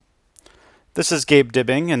This is Gabe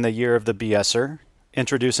Dibbing in the year of the BSer,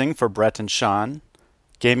 introducing for Brett and Sean,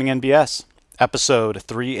 Gaming and BS, episode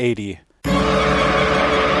 380.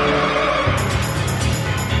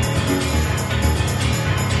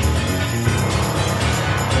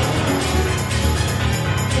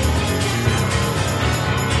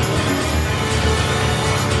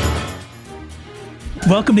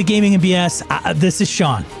 Welcome to Gaming and BS. This is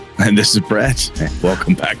Sean. And this is Brett.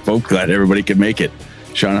 Welcome back, folks. Glad everybody could make it.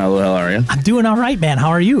 Sean, how the hell are you? I'm doing all right, man. How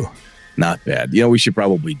are you? Not bad. You know, we should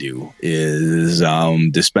probably do is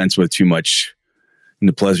dispense with too much in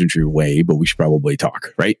the pleasantry way, but we should probably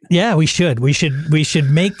talk, right? Yeah, we should. We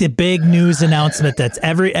should make the big news announcement that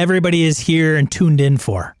everybody is here and tuned in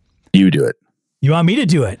for. You do it. You want me to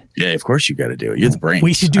do it? Yeah, of course you got to do it. You're the brain.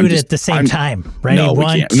 We should do it at the same time. Ready? No, we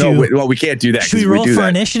One, can't. two. No, well, we can't do that. Should we roll for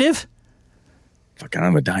initiative? Fuck, I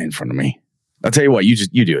have a die in front of me. I'll tell you what. You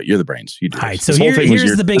do it. You're the brains. You do it. All right. So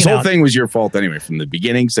here's the big. This whole thing was your fault anyway. From the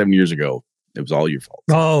beginning, 7 years ago, it was all your fault.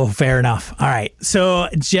 Oh, fair enough. All right. So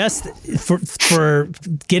just for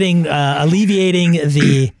getting alleviating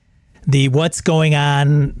the what's going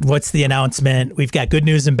on, what's the announcement? We've got good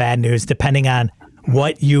news and bad news depending on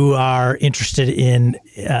what you are interested in,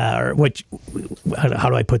 or what. How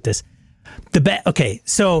do I put this? Okay,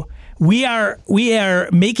 so we are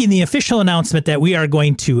making the official announcement that we are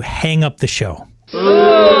going to hang up the show.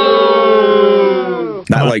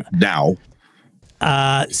 Not like now.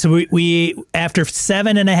 So we after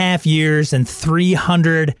 7.5 years and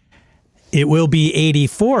 300, it will be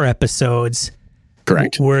 84 episodes.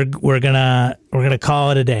 Correct. We're gonna call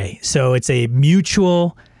it a day. So it's a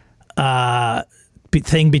mutual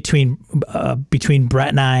thing between Brett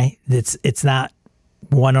and I. It's not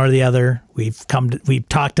one or the other. We've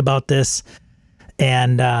talked about this,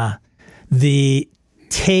 and the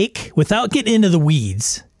take, without getting into the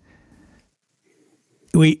weeds,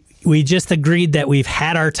 we just agreed that we've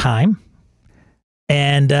had our time,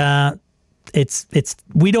 and it's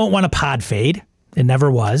we don't want a pod fade. It never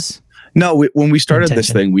was. No, when we started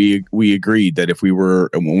this thing, we agreed that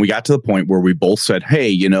when we got to the point where we both said, hey,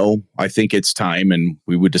 you know, I think it's time, and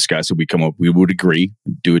we would discuss it, we would agree,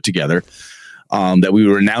 do it together, that we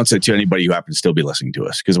would announce it to anybody who happened to still be listening to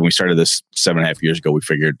us. Because when we started this 7.5 years ago, we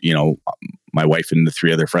figured, you know, my wife and the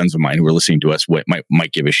 3 other friends of mine who were listening to us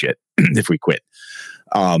might give a shit if we quit.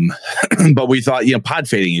 But we thought, you know, pod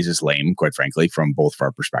fading is just lame, quite frankly, from both of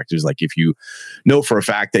our perspectives. Like, if you know for a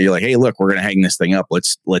fact that you're like, hey, look, we're going to hang this thing up.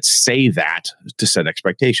 Let's say that to set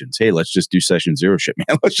expectations. Hey, let's just do session 0 shit,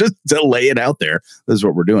 man. Let's just lay it out there. This is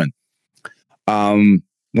what we're doing.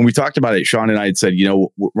 When we talked about it, Sean and I had said, you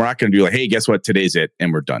know, we're not going to do like, hey, guess what? Today's it.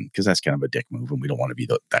 And we're done. Because that's kind of a dick move. And we don't want to be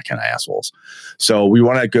that kind of assholes. So we're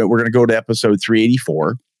going to go to episode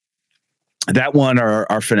 384. That one,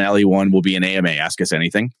 our finale one, will be an AMA. Ask Us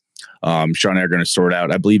Anything. Sean and I are going to sort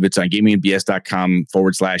out. I believe it's on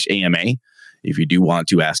gamingandbs.com/AMA. If you do want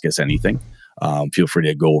to ask us anything, feel free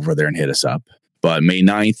to go over there and hit us up. But May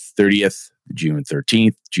 9th, 30th, June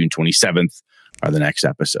 13th, June 27th are the next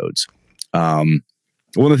episodes.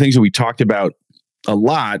 One of the things that we talked about a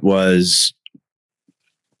lot was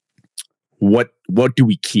what do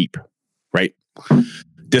we keep, right?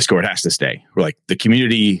 Discord has to stay. We're like the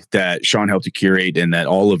community that Sean helped to curate, and that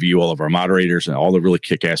all of our moderators and all the really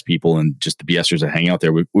kick-ass people and just the BSers that hang out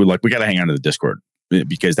there. We're like, we got to hang on to the Discord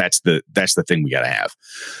because that's the thing we got to have.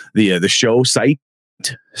 The show site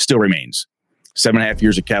still remains. 7.5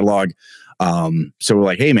 years of catalog. So we're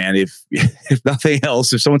like, hey man, if nothing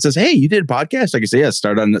else, if someone says, hey, you did a podcast, I can say, yeah,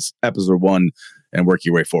 start on this episode 1 and work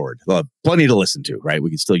your way forward. They'll have plenty to listen to, right? We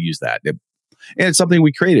can still use that. And it's something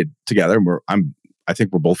we created together. And I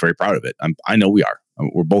think we're both very proud of it. I know we are.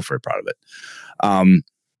 We're both very proud of it. One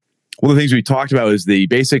of the things we talked about is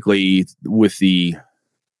basically with the,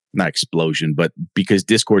 not explosion, but because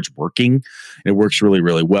Discord's working and it works really,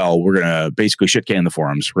 really well, we're going to basically shit can the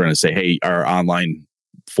forums. We're going to say, hey, our online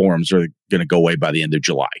forums are going to go away by the end of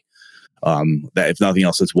July. That if nothing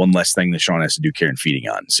else, it's one less thing that Sean has to do care and feeding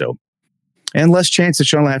on. So, and less chance that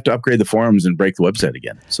Sean will have to upgrade the forums and break the website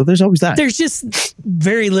again. So there's always that. There's just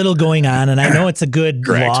very little going on, and I know it's a good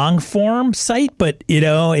long form site, but you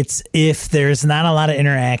know, it's if there's not a lot of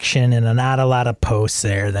interaction and not a lot of posts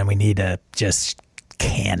there, then we need to just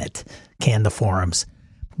can the forums.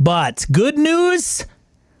 But good news,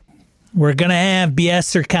 we're gonna have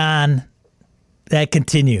BSerCon. That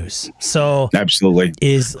continues. So absolutely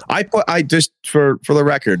I just for the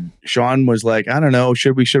record, Sean was like, I don't know,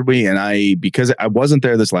 should we? And because I wasn't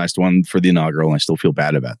there this last one for the inaugural, and I still feel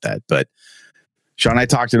bad about that. But Sean and I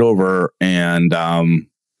talked it over, and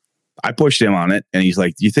I pushed him on it, and he's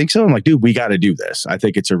like, do you think so? I'm like, dude, we got to do this. I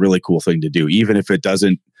think it's a really cool thing to do, even if it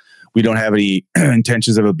doesn't. We don't have any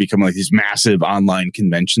intentions of it becoming like this massive online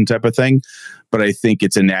convention type of thing. But I think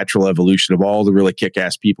it's a natural evolution of all the really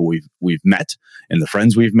kick-ass people we've met and the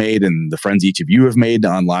friends we've made and the friends each of you have made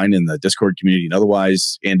online in the Discord community and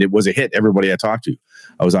otherwise. And it was a hit. Everybody I talked to.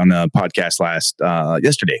 I was on a podcast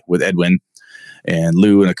yesterday with Edwin and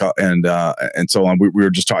Lou and so on. We were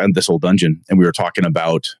just talking this old dungeon, and we were talking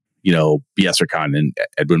about, BSerCon, and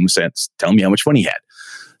Edwin was telling me how much fun he had.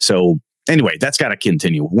 So anyway, that's got to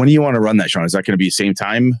continue. When do you want to run that, Sean? Is that going to be the same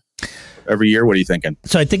time every year? What are you thinking?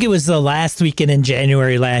 So I think it was the last weekend in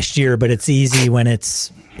January last year, but it's easy when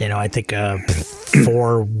it's, I think a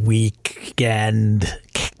 4 weekend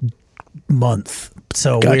month.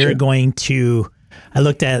 So Gotcha. We're going to, I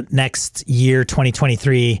looked at next year,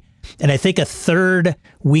 2023, and I think a third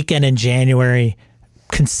weekend in January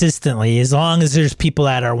consistently, as long as there's people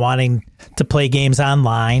that are wanting to play games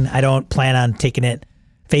online. I don't plan on taking it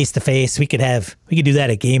face to face. We could do that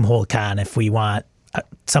at Gamehole Con if we want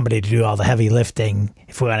somebody to do all the heavy lifting.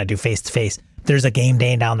 If we want to do face to face, there's a game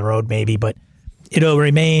day down the road maybe, but it'll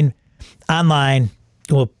remain online.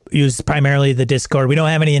 We'll use primarily the Discord. We don't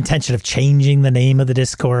have any intention of changing the name of the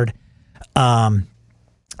Discord,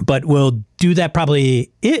 but we'll do that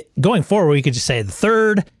probably going forward. We could just say the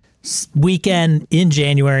third weekend in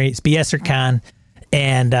January. It's BSerCon,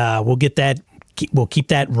 and we'll get that. We'll keep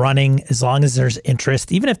that running as long as there's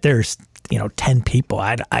interest. Even if there's 10 people,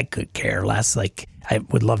 I could care less. Like, I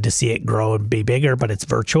would love to see it grow and be bigger, but it's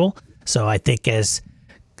virtual. So I think as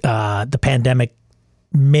the pandemic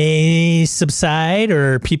may subside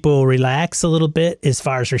or people relax a little bit as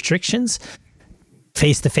far as restrictions,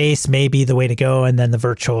 face-to-face may be the way to go, and then the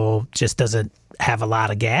virtual just doesn't have a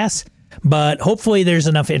lot of gas. But hopefully there's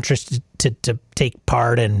enough interest to take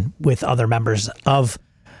part and with other members of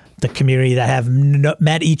the community that have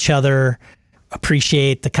met each other,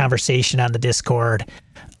 appreciate the conversation on the Discord.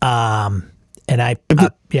 And I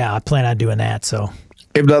plan on doing that. So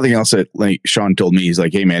if nothing else, like Sean told me, he's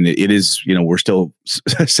like, hey man, it is, we're still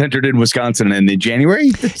centered in Wisconsin, and in January,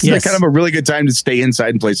 it's yes. kind of a really good time to stay inside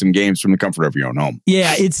and play some games from the comfort of your own home.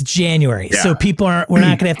 Yeah, it's January. Yeah. So we're not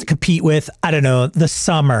going to have to compete with, I don't know, the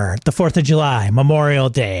summer, the 4th of July, Memorial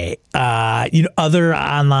Day, other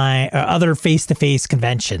online or other face-to-face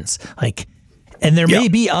conventions. And there may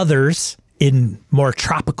be others in more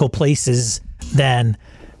tropical places than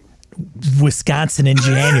Wisconsin in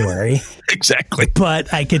January. Exactly.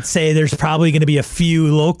 But I could say there's probably going to be a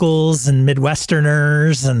few locals and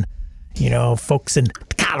Midwesterners and, folks in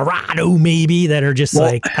Colorado maybe that are just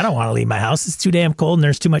I don't want to leave my house. It's too damn cold and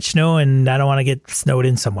there's too much snow and I don't want to get snowed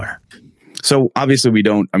in somewhere. So obviously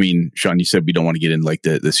Sean, you said we don't want to get in like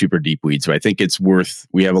the super deep weeds, but I think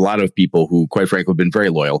we have a lot of people who quite frankly have been very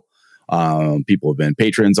loyal. People have been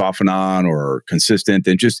patrons off and on or consistent,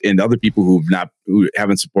 and other people who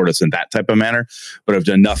haven't supported us in that type of manner, but have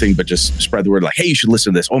done nothing but just spread the word like, hey, you should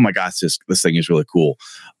listen to this. Oh my gosh, this thing is really cool.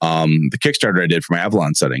 The Kickstarter I did for my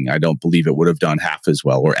Avalon setting, I don't believe it would have done half as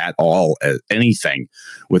well or at all as anything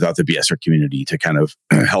without the BSR community to kind of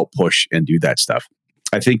help push and do that stuff.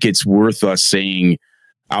 I think it's worth us saying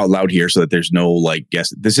out loud here so that there's no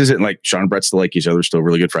guess. This isn't like Sean and Brett still like each other, still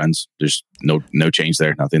really good friends. There's no change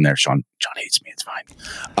there, nothing there. Sean hates me, it's fine.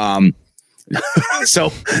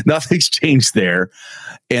 So nothing's changed there.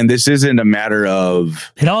 And this isn't a matter of...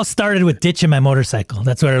 It all started with ditching my motorcycle.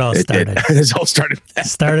 That's where it all started. It all started. It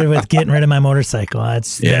started with getting rid of my motorcycle.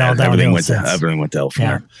 It's been all downhill everything went to hell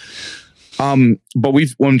from there. But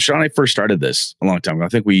when Sean and I first started this a long time ago, I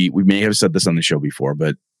think we may have said this on the show before,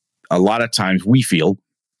 but a lot of times we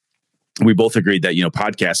both agreed that,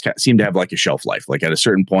 podcasts seem to have like a shelf life. Like at a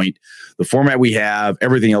certain point, the format we have,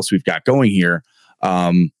 everything else we've got going here,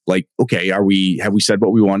 okay, have we said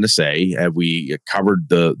what we wanted to say? Have we covered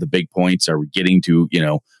the big points? Are we getting to,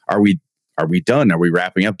 are we done? Are we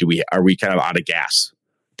wrapping up? Are we kind of out of gas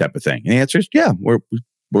type of thing? And the answer is, yeah, we're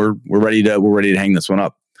ready to hang this one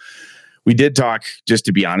up. We did talk, just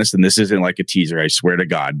to be honest, and this isn't like a teaser. I swear to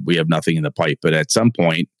God, we have nothing in the pipe, but at some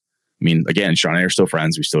point, again, Sean and I are still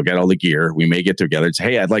friends. We still get all the gear. We may get together and say,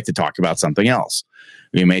 hey, I'd like to talk about something else.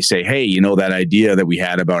 We may say, hey, that idea that we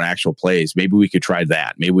had about actual plays, maybe we could try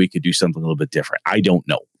that. Maybe we could do something a little bit different. I don't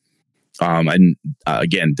know.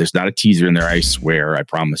 Again, there's not a teaser in there. I swear, I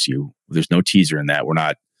promise you, there's no teaser in that. We're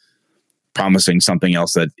not promising something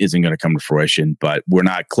else that isn't going to come to fruition, but we're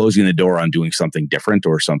not closing the door on doing something different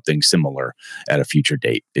or something similar at a future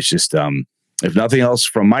date. It's just, if nothing else,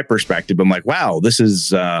 from my perspective, I'm like, wow, this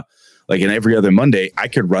is, like in every other Monday, I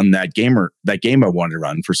could run that game I wanted to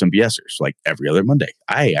run for some BSers. Like every other Monday,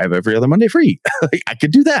 I have every other Monday free. I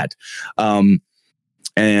could do that.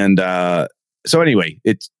 So anyway,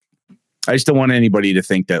 I just don't want anybody to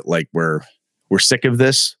think that like we're sick of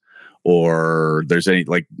this, or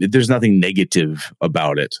there's nothing negative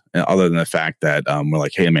about it other than the fact that we're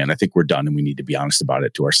like, hey man, I think we're done, and we need to be honest about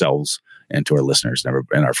it to ourselves and to our listeners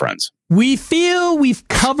and our friends. We feel we've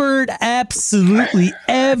covered absolutely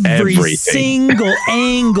every single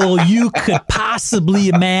angle you could possibly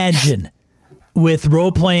imagine with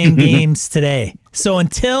role-playing games today. So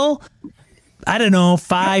until, I don't know,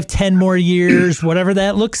 5-10 more years, whatever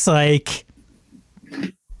that looks like,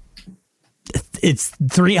 it's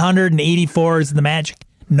 384 is the magic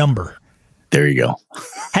number. There you go.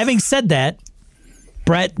 Having said that,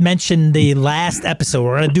 Brett mentioned the last episode.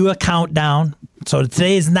 We're going to do a countdown. So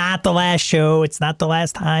today is not the last show. It's not the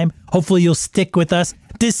last time. Hopefully you'll stick with us.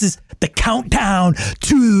 This is the countdown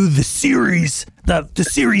to the series, the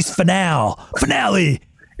series finale.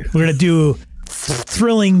 We're going to do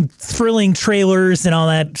thrilling trailers and all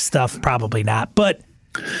that stuff. Probably not. But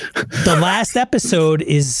the last episode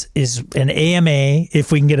is an AMA,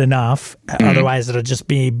 if we can get enough. Otherwise, it'll just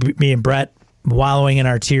be me and Brett wallowing in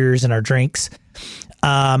our tears and our drinks.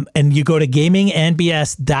 And you go to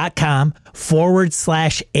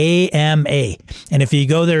gamingnbs.com/AMA. And if you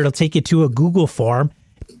go there, it'll take you to a Google form.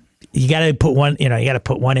 You got to put one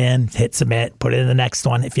in, hit submit, put it in the next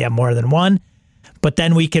one if you have more than one. But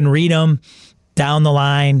then we can read them down the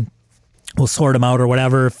line. We'll sort them out or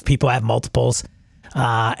whatever if people have multiples.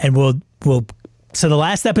 And we'll so the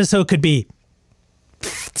last episode could be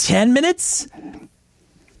 10 minutes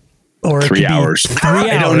or 3 hours. 3 hours.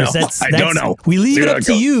 I don't know. I don't know. We leave it up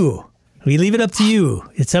to you.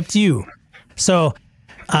 It's up to you. So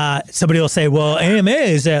somebody will say, well, AMA,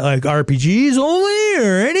 is that like RPGs only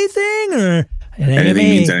or anything? Or anything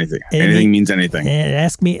means anything. Anything means anything.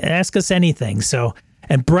 Ask us anything. So,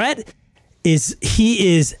 and Brett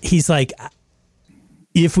he's like,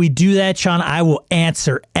 if we do that, Sean, I will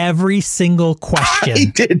answer every single question. I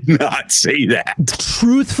did not say that.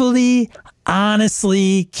 Truthfully,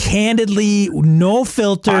 honestly, candidly, no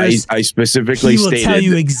filters. I specifically stated. He will tell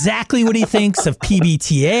you exactly what he thinks of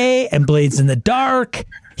PBTA and Blades in the Dark.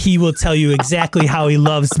 He will tell you exactly how he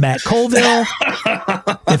loves Matt Colville.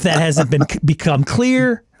 If that hasn't become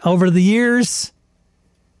clear over the years.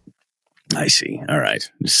 I see. All right.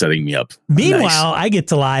 Just setting me up. Meanwhile, Nice. I get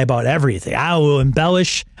to lie about everything. I will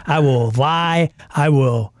embellish. I will lie. I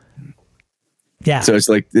will. Yeah. So it's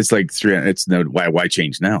like 300. It's no, why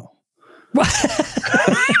change now? I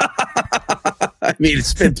mean,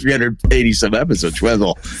 it's been 380 some episodes.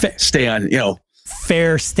 Well, stay on,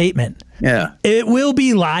 Fair statement. Yeah. It will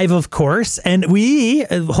be live, of course. And we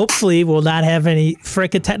hopefully will not have any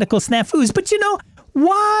frickin' technical snafus. But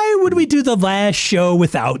why would we do the last show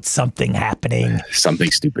without something happening? Something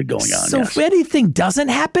stupid going on. So yes. if anything doesn't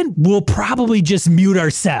happen, we'll probably just mute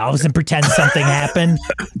ourselves and pretend something happened.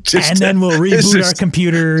 And then we'll reboot our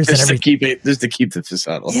computers and everything. Just to keep the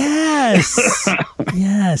facade. Yes.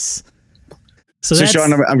 Yes. So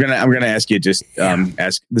Sean, I'm gonna ask you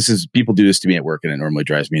ask. This is, people do this to me at work and it normally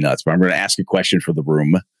drives me nuts, but I'm gonna ask a question for the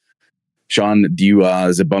room. Sean, do you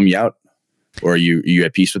does it bum you out? Or are you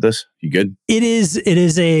at peace with this? You good? It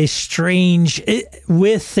is a strange,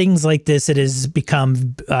 with things like this, it has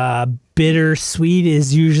become bittersweet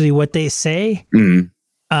is usually what they say.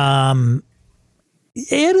 Mm-hmm.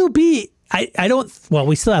 It'll be,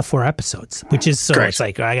 we still have 4 episodes, which is, so Correct. It's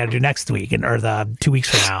like, I got to do next week or the 2 weeks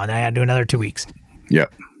from now, and I got to do another 2 weeks.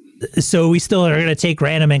 Yep. So we still are going to take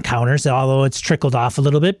random encounters, although it's trickled off a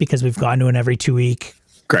little bit because we've gone to an every 2 week.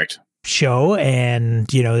 Correct. Show, and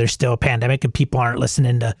there's still a pandemic and people aren't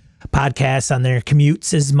listening to podcasts on their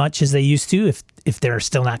commutes as much as they used to if they're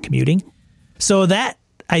still not commuting. So that,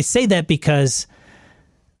 I say that because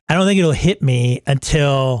I don't think it'll hit me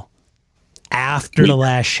until after the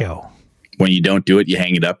last show. When you don't do it, you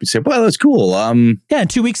hang it up. You say, well, that's cool. Yeah, in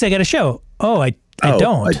 2 weeks I got a show. I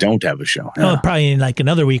don't. I don't have a show. Yeah. Probably in like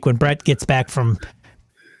another week when Brett gets back from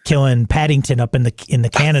killing Paddington up in the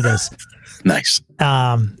Canadas. Nice.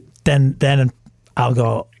 Then I'll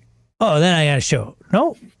go, then I got a show.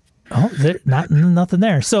 No, nothing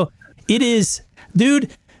there. So it is,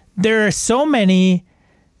 dude, there are so many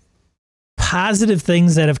positive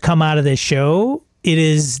things that have come out of this show. It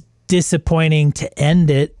is disappointing to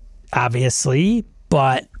end it, obviously,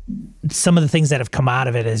 but some of the things that have come out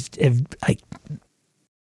of it is like,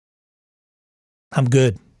 I'm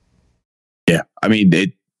good. Yeah. I mean,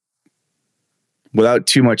 without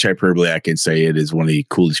too much hyperbole, I can say it is one of the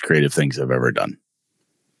coolest creative things I've ever done.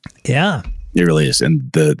 Yeah. It really is.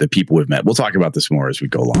 And the people we've met. We'll talk about this more as we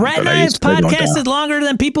go along. Brett and I have podcasted longer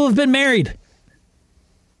than people have been married.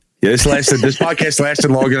 Yeah, this podcast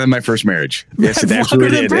lasted longer than my first marriage. Yes, it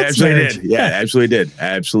absolutely did.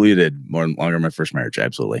 Absolutely did. Longer than my first marriage.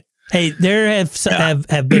 Absolutely. Hey, there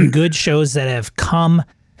have been good shows that have come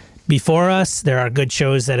before us. There are good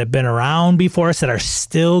shows that have been around before us that are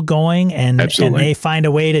still going, and they find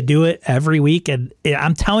a way to do it every week. And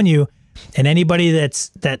I'm telling you, and anybody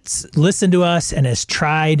that's listened to us and has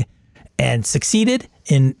tried and succeeded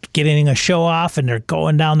in getting a show off, and they're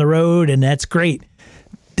going down the road, and that's great.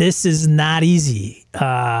 This is not easy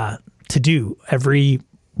to do every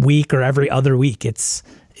week or every other week. It's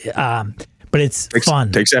but it's fun.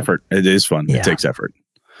 It takes effort. It is fun. Yeah. It takes effort.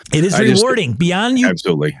 It is rewarding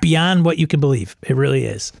beyond what you can believe. It really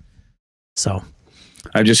is. So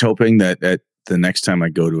I'm just hoping that the next time I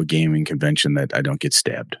go to a gaming convention that I don't get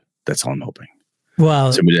stabbed. That's all I'm hoping.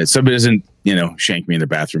 Well, somebody doesn't, shank me in the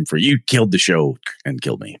bathroom for you killed the show and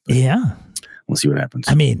killed me. But yeah. We'll see what happens.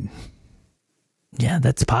 I mean, yeah,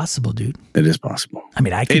 that's possible, dude. It is possible. I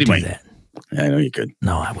mean, I could do that. I know you could.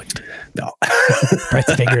 No, I wouldn't do that. No.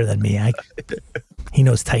 Brett's bigger than me. He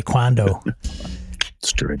knows Taekwondo.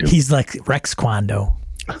 It's true, I do. He's like Rex Kwando.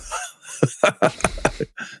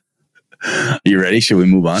 You ready? Should we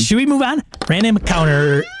move on? Random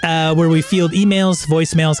encounter where we field emails,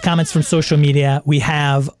 voicemails, comments from social media. We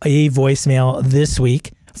have a voicemail this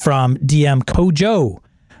week from DM Kojo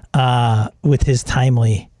with his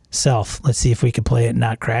timely self. Let's see if we can play it and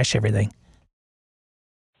not crash everything.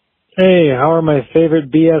 Hey, how are my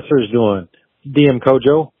favorite BSers doing? DM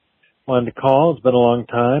Kojo. Wanted to call. It's been a long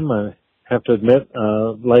time. I have to admit,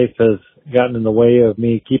 life has gotten in the way of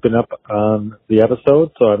me keeping up on the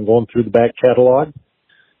episode, so I'm going through the back catalog,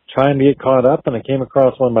 trying to get caught up, and I came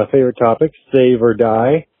across one of my favorite topics, Save or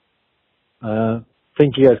Die. I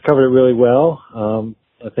think you guys covered it really well.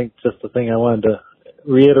 I think just the thing I wanted to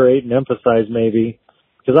reiterate and emphasize maybe,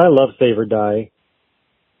 because I love Save or Die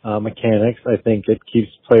mechanics. I think it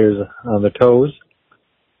keeps players on their toes.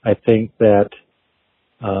 I think that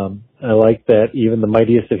I like that even the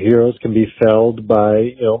mightiest of heroes can be felled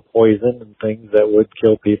by, poison and things that would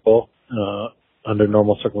kill people under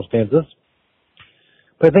normal circumstances.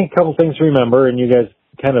 But I think a couple things to remember, and you guys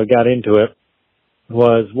kind of got into it,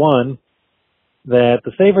 was one, that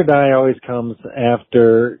the save or die always comes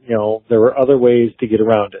after, there were other ways to get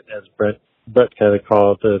around it, as Brett kind of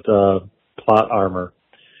called it, plot armor.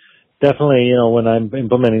 Definitely, when I'm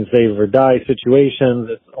implementing save or die situations,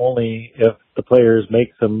 it's only if the players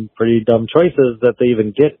make some pretty dumb choices that they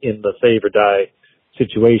even get in the save or die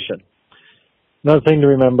situation. Another thing to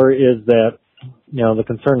remember is that, the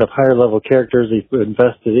concern of higher level characters, if you've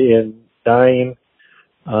invested in dying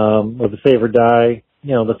with the save or die,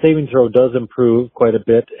 the saving throw does improve quite a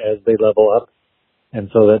bit as they level up. And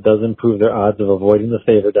so that does improve their odds of avoiding the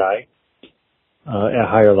save or die at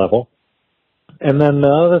higher level. And then the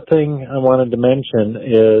other thing I wanted to mention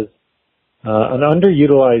is an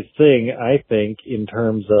underutilized thing, I think, in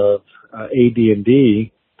terms of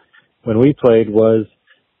AD&D when we played was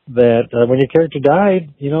that when your character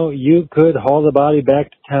died, you could haul the body back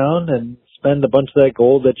to town and spend a bunch of that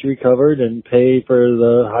gold that you recovered and pay for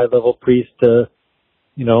the high-level priest to,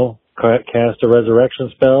 cast a resurrection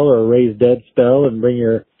spell or a raise dead spell and bring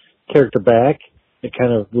your character back. It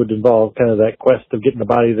kind of would involve kind of that quest of getting the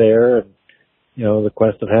body there and, the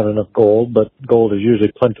quest of having enough gold, but gold is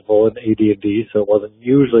usually plentiful in AD&D, so it wasn't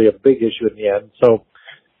usually a big issue in the end. So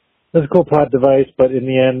that's a cool plot device, but in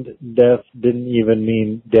the end, death didn't even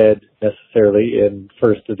mean dead necessarily in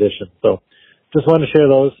first edition. So just wanted to share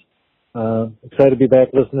those. Excited to be back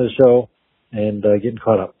listening to the show and getting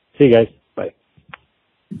caught up. See you guys. Bye.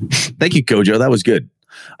 Thank you, Kojo. That was good.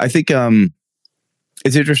 I think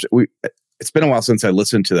it's interesting. It's been a while since I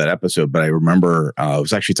listened to that episode, but I remember I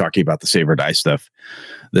was actually talking about the save or die stuff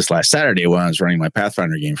this last Saturday when I was running my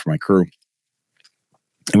Pathfinder game for my crew.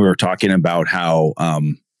 And we were talking about how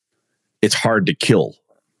it's hard to kill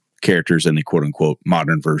characters in the quote unquote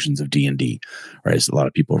modern versions of D&D, right? As a lot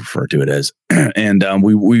of people refer to it as. And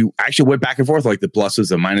we actually went back and forth, like the pluses,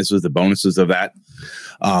 the minuses, the bonuses of that.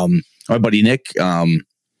 My buddy Nick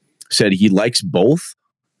said he likes both.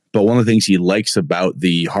 But one of the things he likes about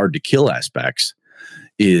the hard to kill aspects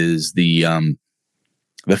is the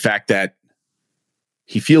fact that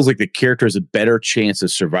he feels like the character has a better chance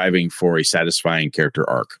of surviving for a satisfying character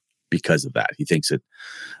arc because of that. He thinks it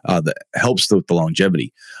that helps with the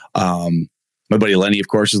longevity. My buddy Lenny, of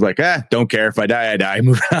course, is like, don't care if I die, I die.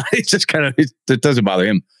 Move on. It's just kind of it doesn't bother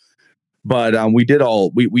him. But we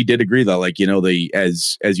did agree though, like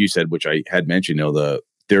as you said, which I had mentioned,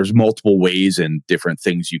 there's multiple ways and different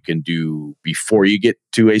things you can do before you get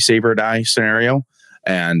to a save or die scenario.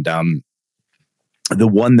 And the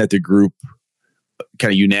one that the group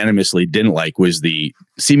kind of unanimously didn't like was the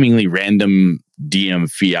seemingly random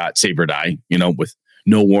DM fiat save or die, with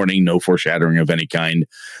no warning, no foreshadowing of any kind,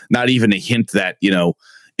 not even a hint that,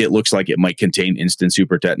 it looks like it might contain instant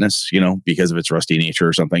super tetanus, because of its rusty nature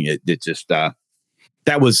or something. It just, that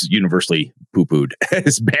was universally poo-pooed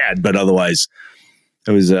as bad, but otherwise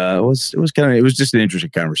it was just an interesting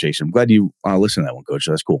conversation. I'm glad you listened to that one, Coach.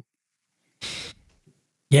 That's cool.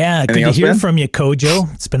 Yeah, Anything good to else, hear man? from you,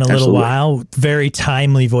 Kojo. It's been a little while. Very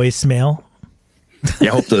timely voicemail.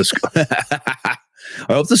 Yeah, I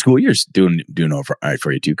hope the school year's doing all right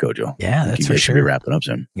for you too, Kojo. Yeah, that's you for guys should be sure. wrapping up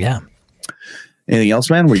soon. Yeah. Anything else,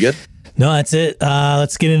 man? We good? No, that's it.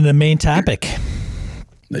 Let's get into the main topic.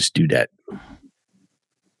 Let's do that.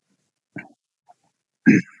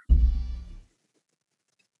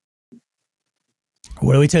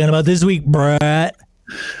 What are we talking about this week, Brett?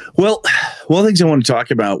 Well, one of the things I want to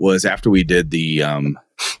talk about was after we did the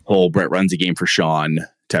whole Brett runs a game for Sean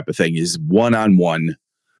type of thing is one-on-one,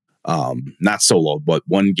 not solo, but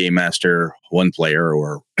one game master, one player,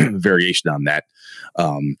 or variation on that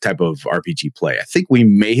type of RPG play. I think we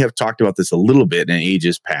may have talked about this a little bit in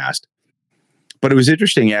ages past, but it was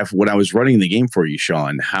interesting when I was running the game for you,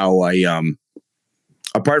 Sean, how I,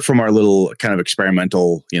 apart from our little kind of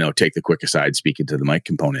experimental, take the quick aside, speaking to the mic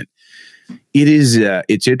component,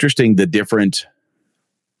 it's interesting the different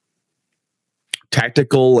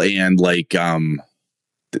tactical and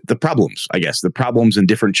the problems, I guess, the problems and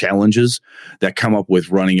different challenges that come up with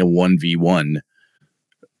running a 1v1,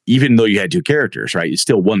 even though you had two characters, right? It's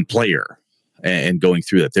still one player and going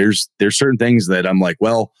through that. There's certain things that I'm like,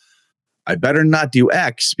 well, I better not do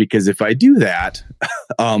X because if I do that,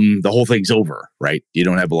 the whole thing's over, right? You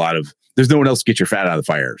don't have there's no one else to get your fat out of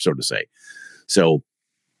the fire, so to say. So,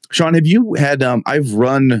 Sean, have you had, I've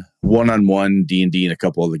run one-on-one D&D in a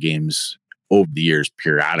couple of the games over the years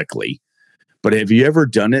periodically, but have you ever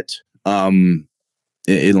done it in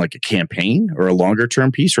like a campaign or a longer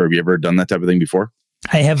term piece, or have you ever done that type of thing before?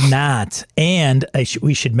 I have not. And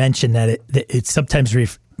we should mention that it's sometimes,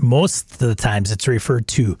 most of the times it's referred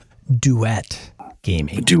to duet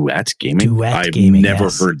gaming. Duet gaming? I've gaming, never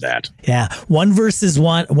yes. heard that. Yeah.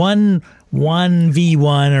 1v1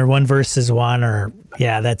 or 1 versus 1 or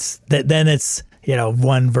then it's,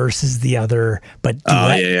 one versus the other, but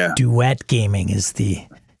duet gaming is the,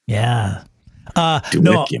 duet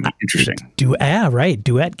gaming. Interesting. Right.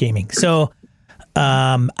 Duet gaming. So,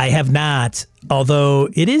 I have not, although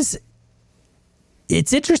it's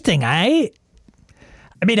interesting. I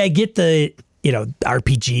get the,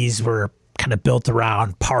 RPGs were kind of built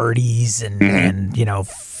around parties and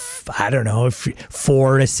I don't know,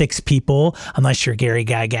 4 to 6 people, unless you're Gary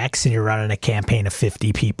Gygax and you're running a campaign of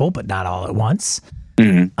 50 people, but not all at once.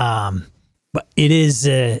 Mm-hmm. But it is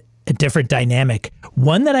a different dynamic.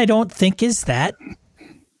 One that I don't think is that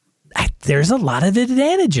there's a lot of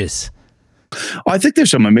advantages. I think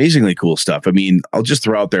there's some amazingly cool stuff. I mean, I'll just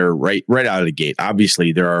throw out there right out of the gate.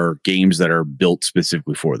 Obviously, there are games that are built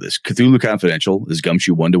specifically for this. Cthulhu Confidential is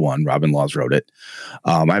Gumshoe 1-to-1. Robin Laws wrote it.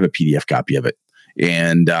 I have a PDF copy of it.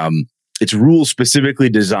 And it's rules specifically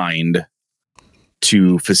designed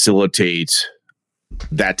to facilitate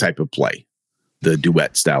that type of play, the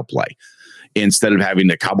duet style play. Instead of having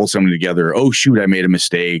to cobble something together, oh, shoot, I made a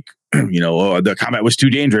mistake. The combat was too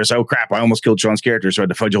dangerous. Oh, crap, I almost killed Sean's character, so I had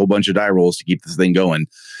to fudge a whole bunch of die rolls to keep this thing going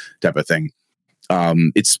type of thing.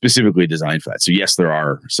 It's specifically designed for that. So, yes, there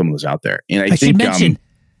are some of those out there. And I think... mention,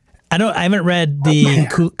 I haven't read the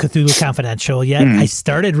Cthulhu Confidential yet. I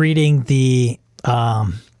started reading the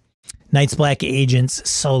Night's Black Agents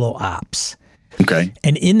Solo Ops. Okay.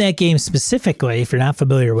 And in that game specifically, if you're not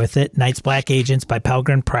familiar with it, Night's Black Agents by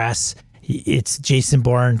Pelgrim Press, it's Jason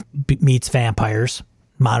Bourne meets vampires,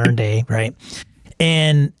 modern day, right?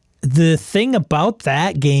 And the thing about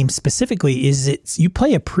that game specifically is you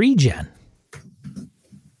play a pre-gen.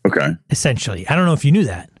 Okay. Essentially. I don't know if you knew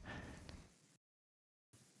that.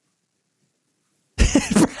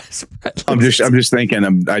 I'm just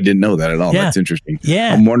thinking I didn't know that at all. Yeah. That's interesting.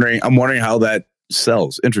 Yeah. I'm wondering how that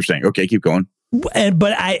sells. Interesting. Okay, keep going.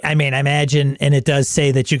 But I imagine, and it does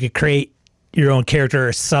say that you could create your own character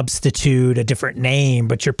or substitute a different name,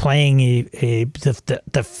 but you're playing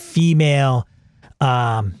the female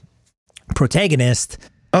protagonist.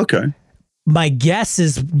 Okay. My guess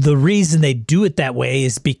is the reason they do it that way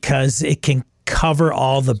is because it can cover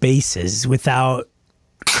all the bases without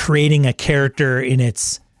creating a character in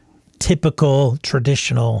its typical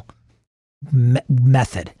traditional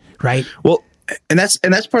method, right? Well, and that's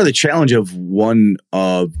part of the challenge of one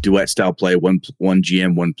duet style play, one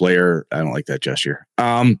GM, one player. I don't like that gesture.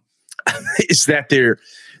 Is that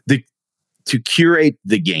to curate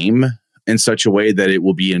the game in such a way that it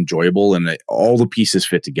will be enjoyable and that all the pieces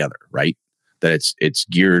fit together, right? That it's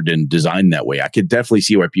geared and designed that way. I could definitely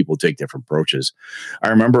see why people take different approaches. I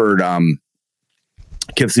remember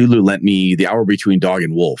Cthulhu lent me The Hour Between Dog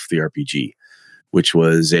and Wolf, the RPG, which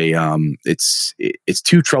was it's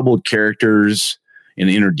two troubled characters and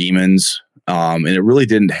inner demons. And it really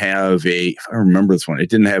didn't have if I remember this one, it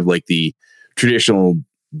didn't have like the traditional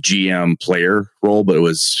GM player role, but it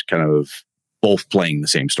was kind of both playing the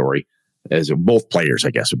same story as both players,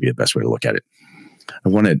 I guess would be the best way to look at it.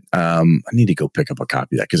 I need to go pick up a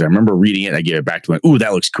copy of that because I remember reading it and I gave it back to him. Ooh,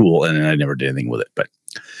 that looks cool. And then I never did anything with it. But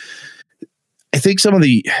I think some of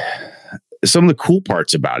the cool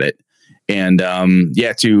parts about it, and I'll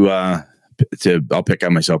pick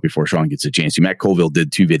on myself before Sean gets a chance. Matt Colville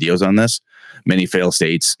did 2 videos on this, Many Fail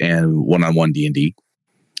States and One-on-One D&D.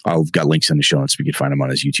 I've got links in the show notes so you can find them on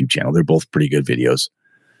his YouTube channel. They're both pretty good videos.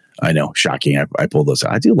 I know, shocking. I pulled those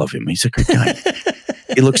out. I do love him. He's a great guy.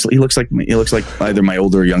 He looks like either my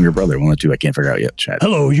older or younger brother. One of the two. I can't figure out yet. Chad.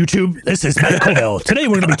 Hello, YouTube. This is Matt Colville. Today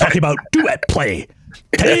we're going to be talking about duet play.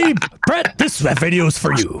 Hey, Brett, this video is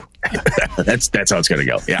for you. That's how it's going to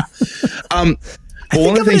go. Yeah. Well,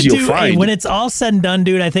 one of the things you'll find when it's all said and done,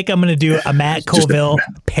 dude, I think I'm going to do a Matt Colville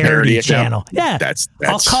parody channel. Yeah.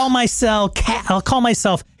 I'll call myself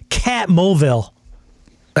Cat Mulville.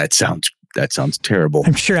 That sounds terrible.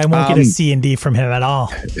 I'm sure I won't get a C&D from him at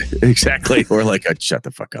all. Exactly. Or like a shut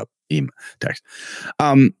the fuck up text.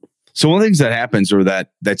 So one of the things that happens or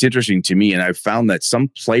that's interesting to me, and I've found that some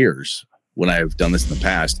players, when I've done this in the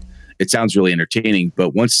past, it sounds really entertaining,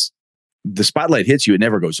 but once the spotlight hits you, it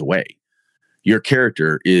never goes away. Your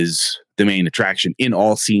character is the main attraction in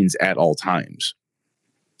all scenes at all times,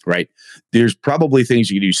 right? There's probably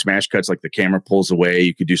things you can do, smash cuts like the camera pulls away.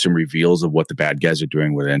 You could do some reveals of what the bad guys are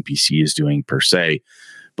doing, what an NPC is doing per se.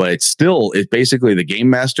 But it's basically the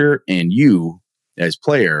game master and you as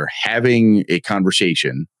player having a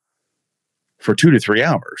conversation for 2 to 3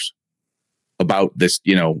 hours about this,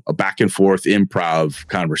 a back and forth improv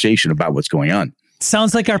conversation about what's going on.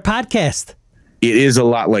 Sounds like our podcast. It is a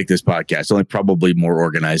lot like this podcast, only probably more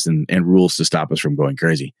organized and rules to stop us from going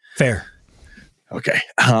crazy. Fair. Okay.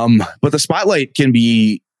 But the spotlight can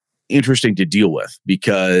be interesting to deal with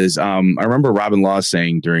because I remember Robin Law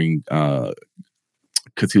saying during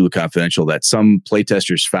Cthulhu Confidential that some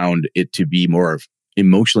playtesters found it to be more of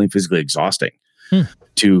emotionally and physically exhausting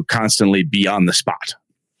to constantly be on the spot.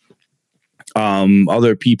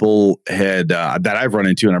 Other people had that I've run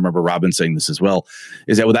into, and I remember Robin saying this as well,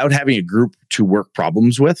 is that without having a group to work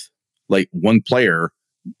problems with, like one player,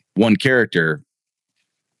 one character,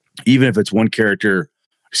 even if it's one player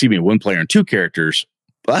and 2 characters,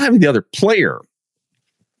 but having the other player,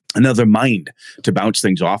 another mind to bounce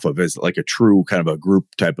things off of as like a true kind of a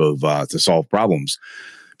group type of to solve problems.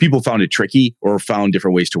 People found it tricky or found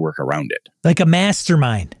different ways to work around it. Like a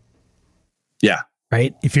mastermind. Yeah.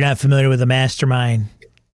 Right? If you're not familiar with a mastermind,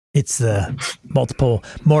 it's the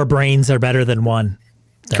more brains are better than one.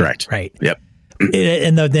 Correct. Right. Yep.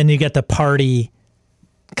 And then you get the party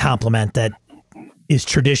complement that is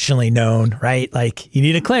traditionally known, right? Like you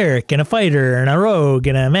need a cleric and a fighter and a rogue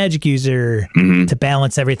and a magic user to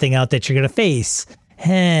balance everything out that you're going to face.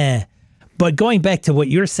 But going back to what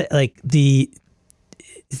you're saying, like the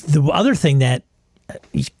other thing that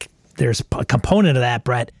there's a component of that,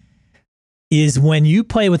 Brett, is when you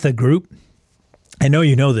play with a group. I know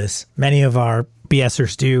you know this. Many of our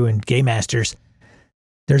BSers do and game masters.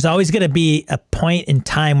 There's always going to be a point in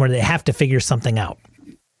time where they have to figure something out.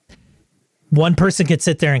 One person could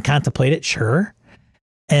sit there and contemplate it, sure.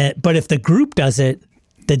 But if the group does it,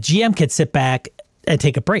 the GM could sit back and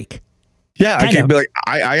take a break. Yeah, I can be like,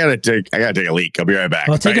 I gotta take a leak. I'll be right back.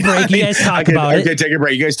 Well, take a break. You guys talk about it. Okay, take a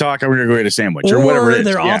break. You guys talk. I'm gonna go get a sandwich or whatever it is.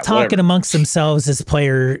 They're all talking amongst themselves as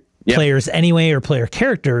players anyway, or player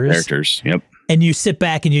characters. Yep. And you sit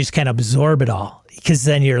back and you just kind of absorb it all because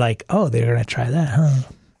then you're like, oh, they're gonna try that, huh?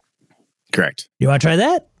 Correct. You want to try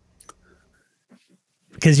that?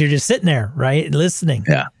 Because you're just sitting there, right, listening.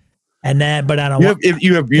 Yeah. And then, but I don't.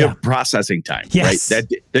 You have processing time, yes. Right?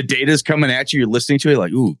 That the data's coming at you. You're listening to it,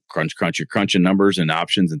 like, ooh, crunch. You're crunching numbers and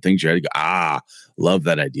options and things. You had to go, love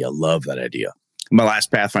that idea. My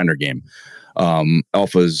last Pathfinder game,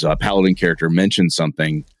 Alpha's Paladin character mentioned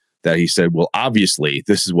something that he said, well, obviously,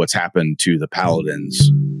 this is what's happened to the Paladins.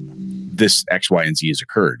 This X, Y, and Z has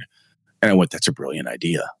occurred. And I went, that's a brilliant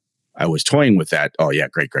idea. I was toying with that. Oh, yeah,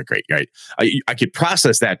 great. Right. I could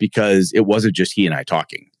process that because it wasn't just he and I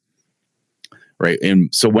talking. Right. And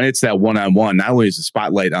so when it's that one-on-one, not only is the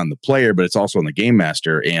spotlight on the player, but it's also on the game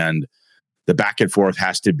master. And the back and forth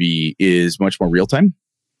is much more real time,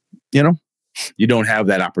 you don't have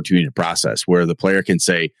that opportunity to process where the player can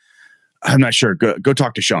say, I'm not sure, go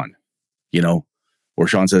talk to Sean, or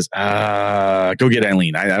Sean says, go get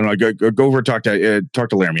Eileen. I don't know, go over and talk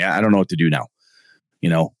to Laramie. I don't know what to do now,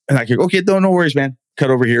 and I can go, okay, no worries, man. Cut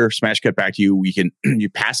over here, smash cut back to you. We can,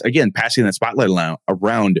 passing that spotlight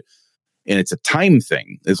around, and it's a time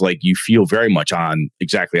thing. It's like you feel very much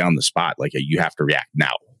exactly on the spot. Like you have to react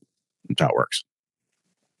now. That's how it works.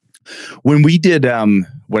 When we did,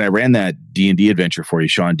 when I ran that D&D adventure for you,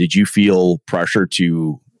 Sean, did you feel pressure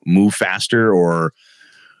to move faster, or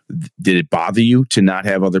did it bother you to not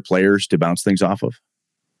have other players to bounce things off of?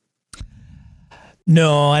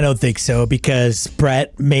 No, I don't think so, because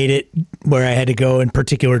Brett made it where I had to go in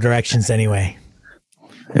particular directions anyway.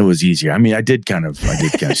 It was easier. I mean, I did kind of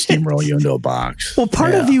steamroll you into a box. Well,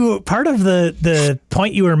 part of the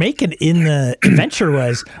point you were making in the adventure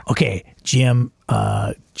was, okay, GM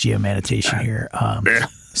annotation here.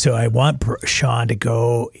 So I want Sean to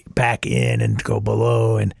go back in and go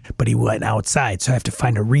below, but he went outside. So I have to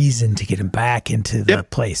find a reason to get him back into the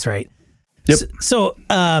place, right? Yep. So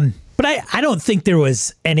but I don't think there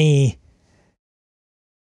was any.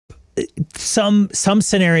 Some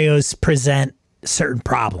scenarios present certain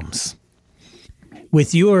problems.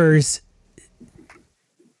 With yours,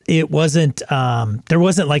 it wasn't. There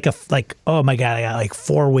wasn't like oh my God, I got like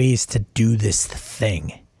 4 ways to do this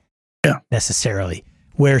thing. Yeah. Necessarily,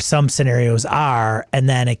 where some scenarios are, and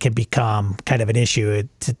then it can become kind of an issue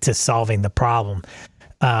to solving the problem,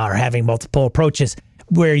 or having multiple approaches.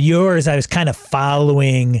 Where yours, I was kind of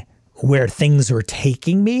following where things were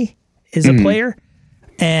taking me as a player.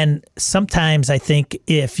 And sometimes I think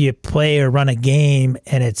if you play or run a game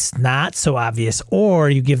and it's not so obvious, or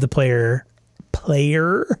you give the player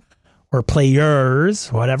or players,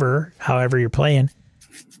 however you're playing,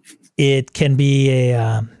 it can be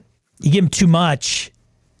you give them too much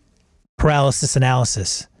paralysis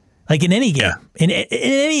analysis. Like in any game,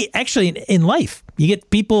 in life, you get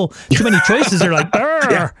people too many choices. They're like,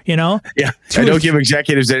 Yeah. I don't give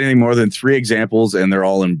executives anything more than 3 examples, and they're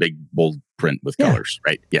all in big bold print with colors,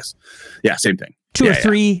 right? Yes. Yeah, same thing. 2 or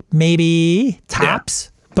 3 maybe tops,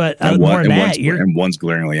 but more than that, and one's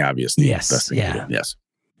glaringly obvious. Yes. Yes.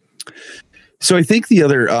 So I think the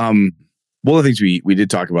other one of the things we did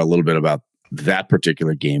talk about a little bit about that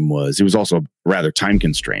particular game was it was also rather time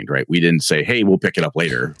constrained, right? We didn't say, hey, we'll pick it up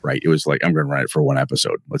later, right? It was like, I'm going to run it for 1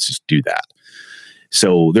 episode. Let's just do that.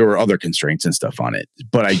 So there were other constraints and stuff on it,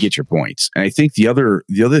 but I get your points. And I think the other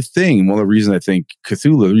thing, one of the reasons I think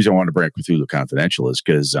the reason I wanted to bring up Cthulhu Confidential is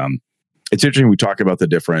because it's interesting. We talk about the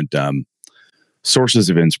different sources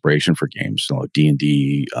of inspiration for games,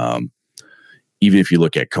 D&D. Even if you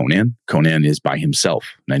look at Conan is by himself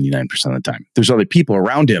 99% of the time. There's other people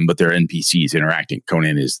around him, but they're NPCs interacting.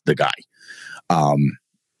 Conan is the guy.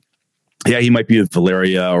 He might be with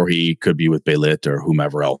Valeria, or he could be with Belit or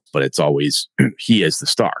whomever else, but it's always he is the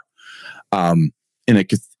star.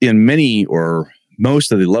 In many or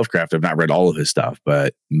most of the Lovecraft, I've not read all of his stuff,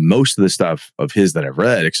 but most of the stuff of his that I've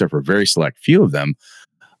read, except for a very select few of them,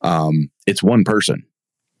 it's one person.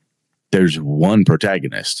 There's one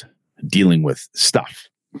protagonist dealing with stuff.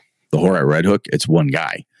 The Horror at Red Hook, it's one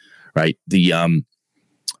guy, right? The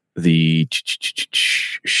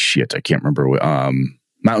shit, I can't remember.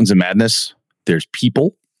 Mountains of Madness, there's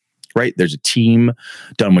people, right? There's a team.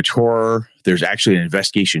 Dunwich Horror, there's actually an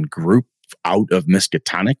investigation group out of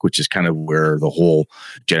Miskatonic, which is kind of where the whole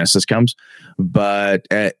genesis comes. But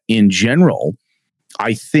in general,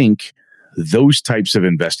 I think those types of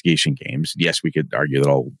investigation games, yes, we could argue that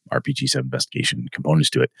all RPGs have investigation components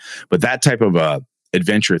to it, but that type of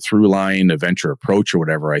adventure through line, adventure approach or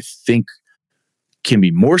whatever, I think can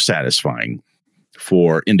be more satisfying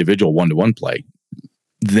for individual one-to-one play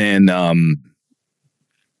than a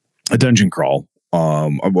dungeon crawl,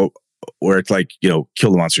 where it's like,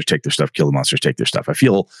 kill the monsters, take their stuff, kill the monsters, take their stuff. I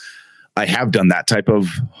feel I have done that type of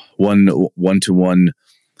one-to-one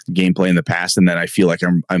gameplay in the past, and then I feel like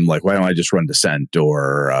I'm like, why don't I just run Descent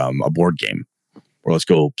or a board game, or let's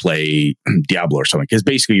go play Diablo or something? Because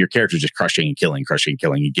basically your character's just crushing and killing,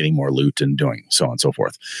 and getting more loot and doing so on and so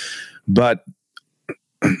forth. But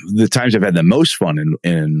the times I've had the most fun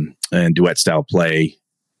in duet style play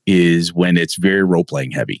is when it's very role playing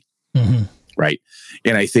heavy, right?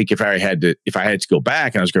 And I think if I had to go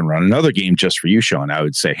back and I was going to run another game just for you, Sean, I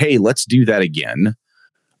would say, hey, let's do that again.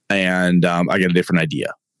 And I got a different idea.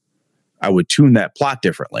 I would tune that plot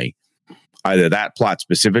differently, either that plot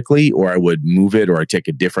specifically, or I would move it, or I take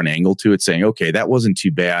a different angle to it, saying, okay, that wasn't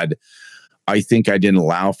too bad. I think I didn't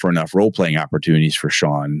allow for enough role-playing opportunities for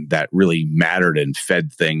Sean that really mattered and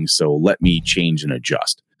fed things. So let me change and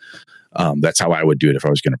adjust. That's how I would do it if I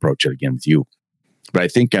was going to approach it again with you. But I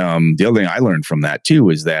think the other thing I learned from that too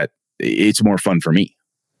is that it's more fun for me,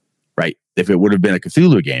 right? If it would have been a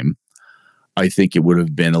Cthulhu game, I think it would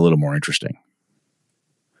have been a little more interesting.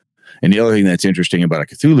 And the other thing that's interesting about a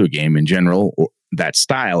Cthulhu game in general, or that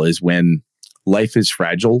style, is when life is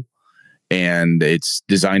fragile and it's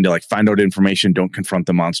designed to like find out information, don't confront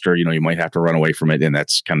the monster. You know, you might have to run away from it. And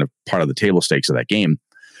that's kind of part of the table stakes of that game.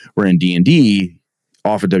 Where in D&D,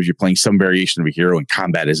 oftentimes you're playing some variation of a hero and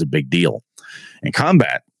combat is a big deal. And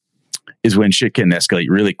combat is when shit can escalate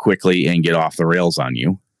really quickly and get off the rails on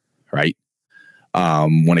you, right?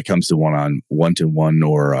 When it comes to one-to-one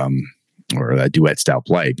or a duet style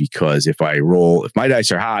play, because if my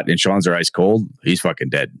dice are hot and Sean's are ice cold, he's fucking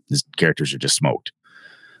dead. His characters are just smoked.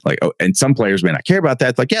 Like, oh, and some players may not care about that.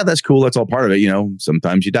 It's like, yeah, that's cool. That's all part of it. You know,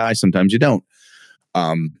 sometimes you die, sometimes you don't.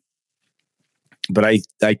 But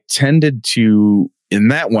I tended to, in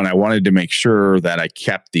that one, I wanted to make sure that I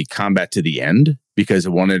kept the combat to the end because I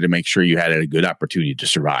wanted to make sure you had a good opportunity to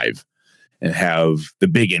survive and have the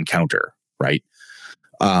big encounter, right?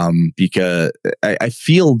 Because I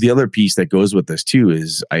feel the other piece that goes with this too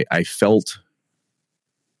is I felt,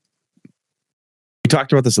 we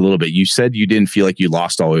talked about this a little bit. You said you didn't feel like you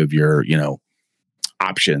lost all of your, you know,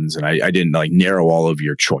 options, and I didn't like narrow all of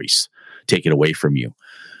your choice, take it away from you.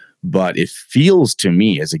 But it feels to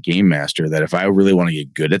me as a game master that if I really want to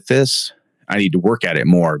get good at this, I need to work at it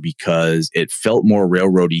more because it felt more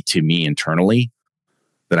railroady to me internally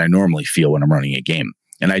than I normally feel when I'm running a game.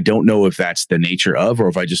 And I don't know if that's the nature of, or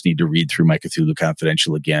if I just need to read through my Cthulhu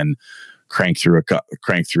Confidential again, crank through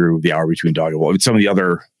The Hour Between Dog and Wolf, some of the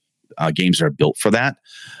other games that are built for that,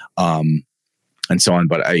 and so on.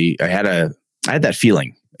 But I had that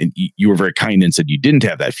feeling, and you were very kind and said you didn't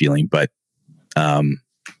have that feeling, but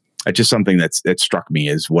it's just something that struck me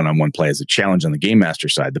as one-on-one play as a challenge on the game master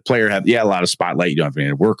side. The player have a lot of spotlight. You don't have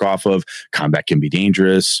anything to work off of. Combat can be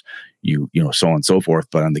dangerous. You know, so on and so forth.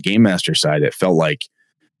 But on the game master side, it felt like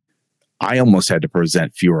I almost had to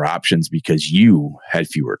present fewer options because you had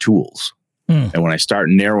fewer tools. And when I start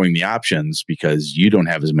narrowing the options because you don't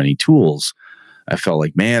have as many tools, I felt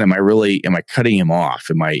like, man, am I cutting him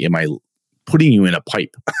off? Am I putting you in a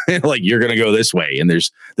pipe? Like, you're going to go this way. And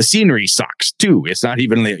the scenery sucks too. It's not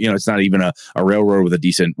even, it's not even a railroad with a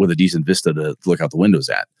decent vista to look out the windows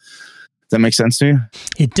at. Does that make sense to you?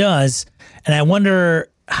 It does. And I wonder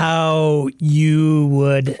how you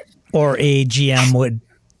would, or a GM would,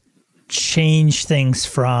 change things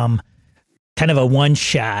from kind of a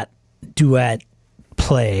one-shot duet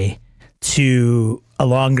play to a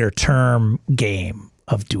longer term game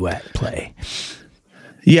of duet play.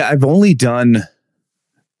 Yeah, I've only done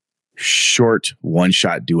short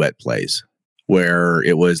one-shot duet plays where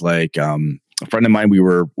it was like a friend of mine, we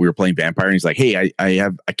were playing Vampire, and he's like, hey,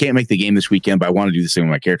 I can't make the game this weekend, but I want to do this thing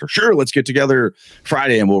with my character. Sure, let's get together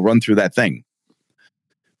Friday and we'll run through that thing.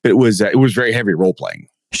 It was very heavy role playing.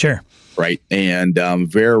 Sure. Right. And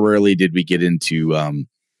very rarely did we get into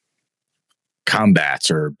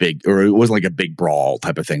combats or it wasn't like a big brawl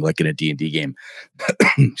type of thing, like in a D&D game.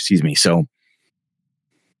 Excuse me. So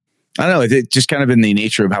I don't know. It's just kind of in the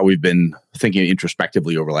nature of how we've been thinking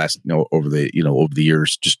introspectively over the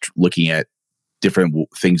years, just looking at different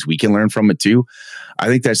things we can learn from it too. I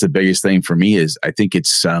think that's the biggest thing for me is I think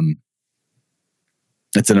it's another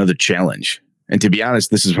challenge. And to be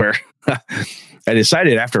honest, this is where I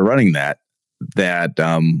decided after running that AJ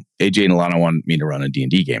and Ilana wanted me to run a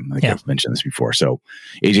D&D game. I think I've mentioned this before. So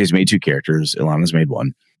AJ's made 2 characters. Ilana's made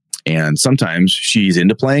 1. And sometimes she's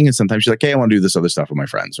into playing, and sometimes she's like, hey, I want to do this other stuff with my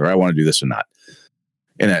friends, or I want to do this or not.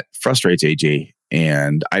 And that frustrates AJ.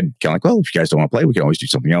 And I'm kind of like, well, if you guys don't want to play, we can always do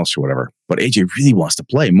something else or whatever. But AJ really wants to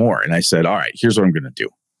play more. And I said, all right, here's what I'm going to do.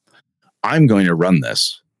 I'm going to run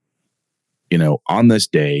this, on this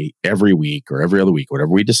day, every week or every other week,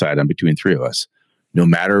 whatever we decide on between 3 of us, no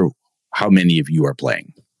matter how many of you are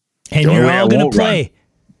playing. And you're all going to play.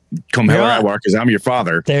 Come hell or high water, because I'm your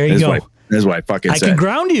father. There you go. That's what I fucking said. I can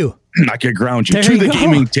ground you. I can ground you to the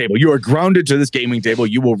gaming table. You are grounded to this gaming table.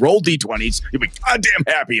 You will roll D20s. You'll be goddamn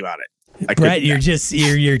happy about it. Brett,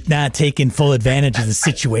 you're not taking full advantage of the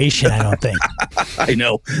situation, I don't think. I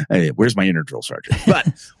know. Hey, where's my inner drill sergeant? But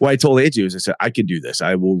what I told AJ was, I said, I can do this.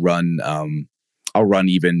 I will run. I'll run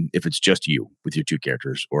even if it's just you with your 2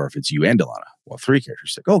 characters, or if it's you and Ilana. Well, 3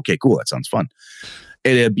 characters. Like, okay, cool. That sounds fun.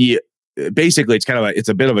 And it'd be basically, it's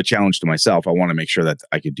a bit of a challenge to myself. I want to make sure that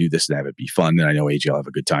I could do this and have it be fun. And I know AJ will have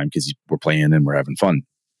a good time because we're playing and we're having fun.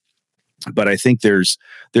 But I think there's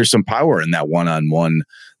some power in that one-on-one,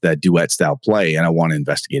 that duet style play. And I want to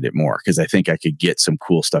investigate it more because I think I could get some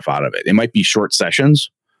cool stuff out of it. It might be short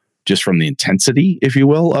sessions, just from the intensity, if you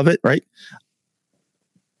will, of it, right?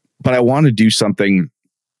 But I want to do something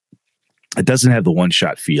that doesn't have the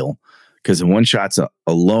one-shot feel, because in one-shots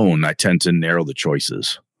alone, I tend to narrow the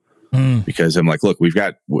choices. Because I'm like, look,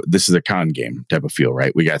 this is a con game type of feel,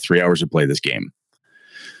 right? We got 3 hours to play this game.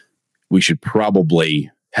 We should probably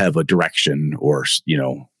have a direction or,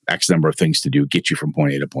 X number of things to do, get you from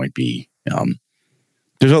point A to point B.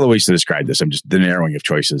 There's other ways to describe this. The narrowing of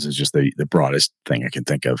choices is just the broadest thing I can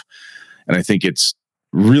think of. And I think it's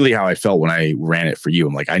really how I felt when I ran it for you.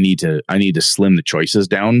 I'm like, I need to slim the choices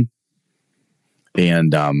down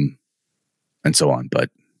and so on. But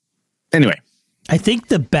anyway, I think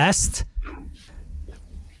the best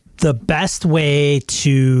way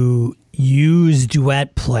to use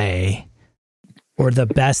duet play, or the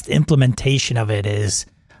best implementation of it, is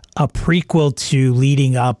a prequel to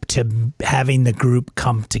leading up to having the group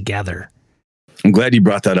come together. I'm glad you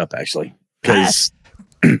brought that up, actually. Because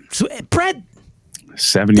so, Brett,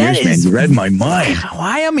 7 years, man, you read my mind.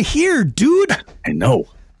 Why I'm here, dude. I know.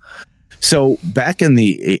 So back in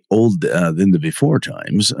the before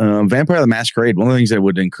times, Vampire the Masquerade, one of the things I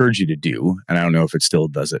would encourage you to do, and I don't know if it still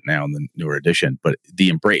does it now in the newer edition, but the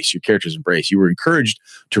embrace, your character's embrace, you were encouraged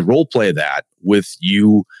to role play that with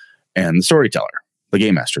you and the storyteller, the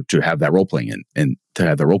game master, to have that role playing and to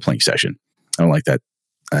have the role playing session. I don't like that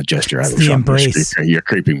gesture. It's the embrace. You're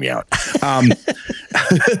creeping me out.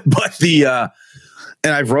 But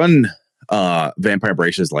and I've run Vampire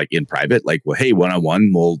Embraces like in private, like, well, hey,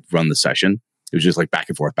 one-on-one, we'll run the session. It was just like back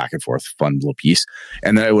and forth, fun little piece.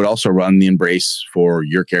 And then I would also run the embrace for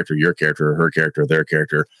your character, her character, their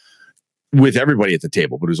character, with everybody at the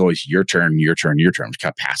table. But it was always your turn. Just kind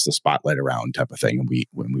of pass the spotlight around type of thing. And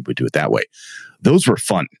when we would do it that way, those were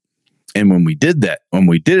fun. And when we did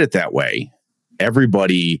it that way,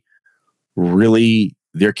 everybody really,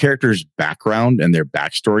 their character's background and their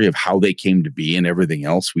backstory of how they came to be and everything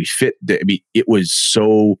else, we fit. It was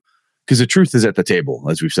so, because the truth is at the table,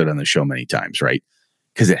 as we've said on the show many times, right?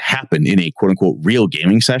 Because it happened in a quote unquote real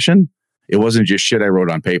gaming session. It wasn't just shit I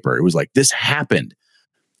wrote on paper. It was like, this happened.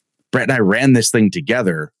 Brett and I ran this thing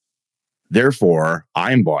together. Therefore,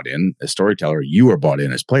 I'm bought in as storyteller. You are bought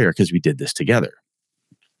in as player because we did this together.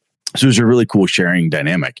 So it was a really cool sharing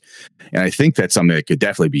dynamic. And I think that's something that could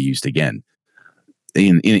definitely be used again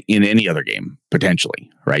in any other game, potentially,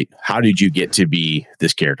 right? How did you get to be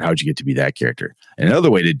this character? How did you get to be that character? And another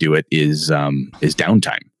way to do it is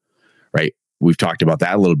downtime, right? We've talked about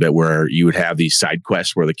that a little bit, where you would have these side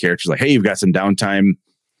quests where the character's like, hey, you've got some downtime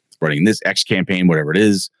running this X campaign, whatever it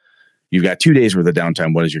is. You've got 2 days worth of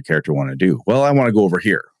downtime. What does your character want to do? Well, I want to go over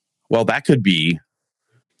here. Well, that could be,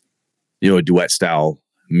 a duet style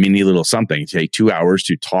mini little something. Take 2 hours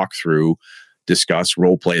to talk through, discuss,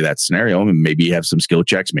 role play that scenario, and maybe have some skill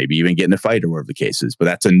checks, maybe even get in a fight or whatever the case is. But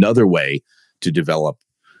that's another way to develop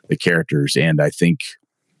the characters. And I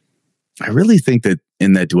really think that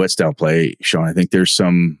in that duet style play, Sean, I think there's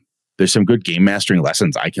some good game mastering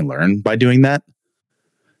lessons I can learn by doing that.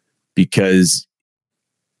 Because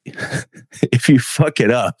if you fuck it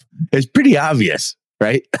up, it's pretty obvious,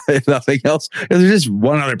 right? If nothing else, there's just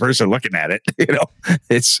one other person looking at it.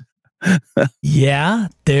 It's yeah,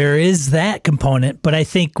 there is that component. But I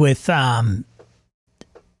think with the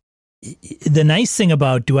nice thing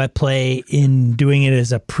about duet play in doing it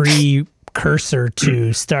as a precursor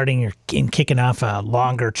to starting and kicking off a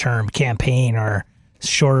longer term campaign or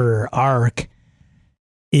shorter arc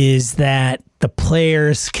is that the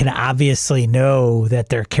players can obviously know that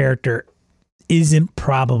their character isn't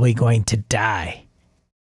probably going to die.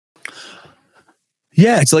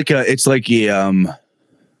 Yeah,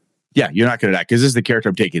 you're not going to die because this is the character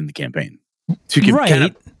I'm taking in the campaign. So you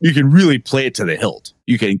can you can really play it to the hilt.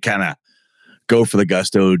 You can kind of go for the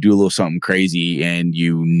gusto, do a little something crazy, and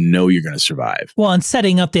you're going to survive. Well, and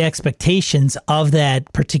setting up the expectations of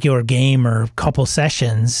that particular game or couple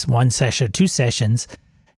sessions, 1 session or 2 sessions,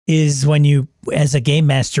 is when you, as a game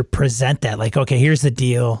master, present that. Like, okay, here's the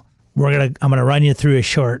deal. I'm gonna run you through a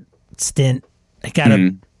short stint. I got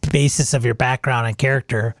a basis of your background and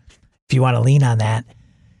character if you want to lean on that.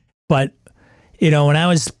 But, when I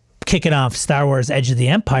was kicking off Star Wars Edge of the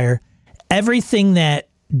Empire, everything that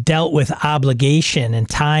dealt with obligation and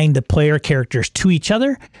tying the player characters to each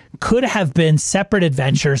other could have been separate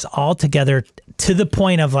adventures altogether, to the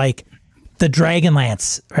point of like the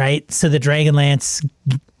Dragonlance, right? So the Dragonlance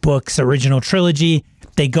books, original trilogy,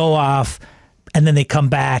 they go off and then they come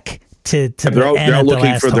back to they're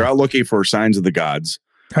out looking for signs of the gods,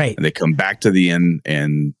 right? And they come back to the inn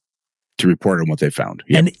and to report on what they found.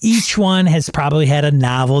 Yep. And each one has probably had a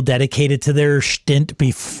novel dedicated to their stint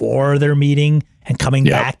before their meeting and coming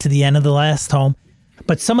back to the end of the last home.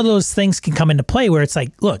 But some of those things can come into play where it's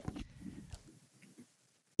like, look,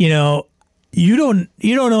 you know, you don't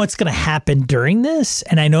know what's going to happen during this,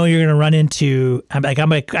 and I know you're going to run into.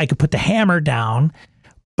 I could put the hammer down,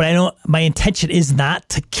 but I know my intention is not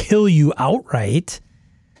to kill you outright.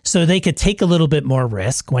 So they could take a little bit more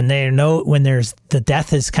risk when there's the death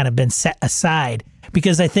has kind of been set aside,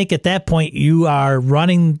 because I think at that point you are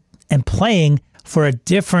running and playing for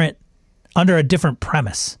under a different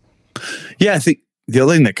premise. Yeah, I think the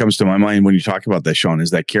other thing that comes to my mind when you talk about that, Sean,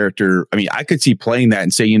 is that character. I mean, I could see playing that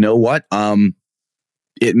and say, you know what?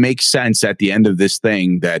 It makes sense at the end of this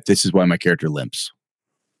thing that this is why my character limps.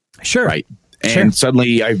 Sure. Right. And sure.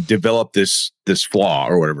 Suddenly I've developed this flaw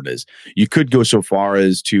or whatever it is. You could go so far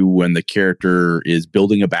as to when the character is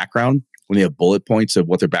building a background, when they have bullet points of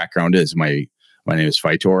what their background is. My name is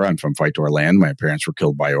Faitor. I'm from Faitor land. My parents were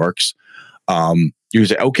killed by orcs. You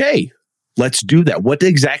say, okay, let's do that. What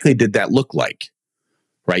exactly did that look like?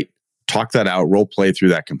 Right? Talk that out, role play through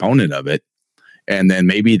that component of it. And then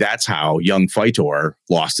maybe that's how young Faitor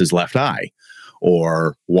lost his left eye,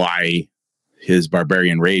 or why his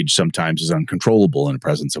barbarian rage sometimes is uncontrollable in the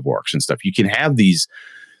presence of orcs and stuff. You can have these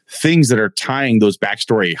things that are tying those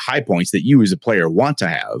backstory high points that you as a player want to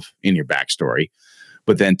have in your backstory,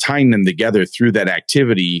 but then tying them together through that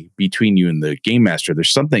activity between you and the game master.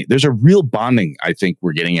 There's a real bonding I think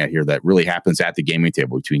we're getting at here that really happens at the gaming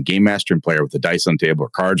table between game master and player with the dice on the table or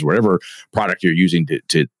cards, whatever product you're using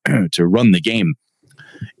to run the game.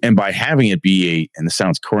 And by having it be and this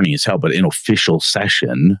sounds corny as hell, but an official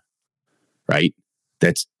session, right?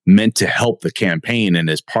 That's meant to help the campaign and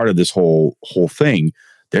as part of this whole thing,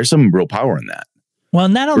 there's some real power in that. Well,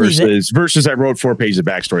 not only versus I wrote 4 pages of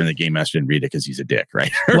backstory and the game master didn't read it because he's a dick,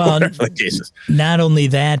 right? Well, not only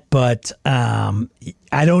that, but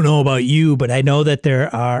I don't know about you, but I know that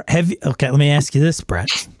there are. Okay, let me ask you this, Brett.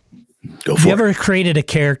 Go for it. Have you ever created a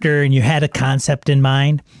character and you had a concept in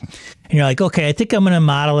mind, and you're like, okay, I think I'm going to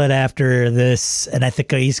model it after this, and I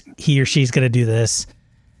think he or she's going to do this.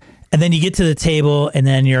 And then you get to the table and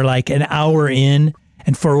then you're like an hour in,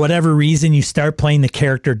 and for whatever reason, you start playing the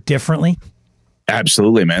character differently.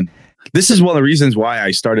 Absolutely, man. This is one of the reasons why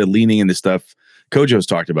I started leaning into stuff. Kojo's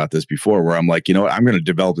talked about this before, where I'm like, you know what? I'm going to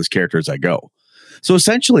develop this character as I go. So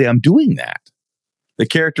essentially I'm doing that. The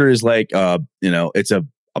character is like, it's a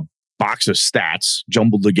box of stats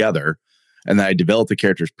jumbled together. And then I develop the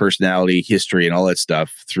character's personality, history, and all that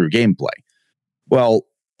stuff through gameplay. Well,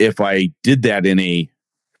 if I did that in a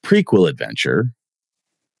prequel adventure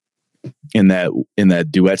in that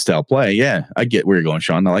duet style play, yeah, I get where you're going,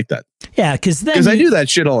 Sean. I like that. Yeah, because I do that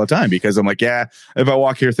shit all the time, because I'm like, yeah, if I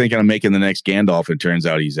walk here thinking I'm making the next Gandalf and turns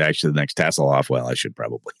out he's actually the next Tasselhoff, well, I should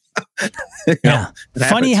probably. Yeah,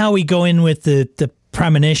 funny how we go in with the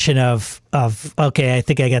premonition of okay, I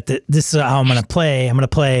think I got this is how I'm going to play. I'm going to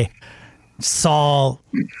play Saul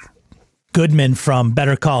Goodman from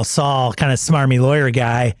Better Call Saul, kind of smarmy lawyer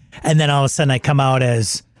guy, and then all of a sudden I come out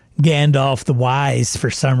as Gandalf the Wise for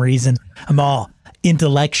some reason. I'm all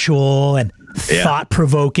intellectual and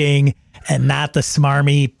thought-provoking and not the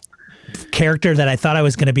smarmy character that I thought I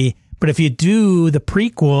was going to be. But if you do the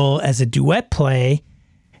prequel as a duet play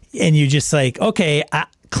and you just like, okay,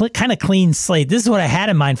 kind of clean slate, this is what I had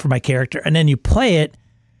in mind for my character, and then you play it,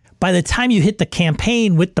 by the time you hit the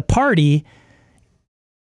campaign with the party,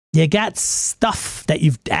 you got stuff that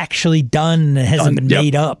you've actually done that hasn't been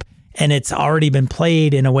made up. And it's already been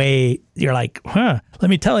played in a way you're like, let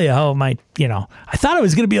me tell you how I thought it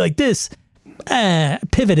was going to be like this.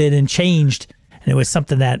 Pivoted and changed. And it was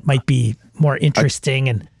something that might be more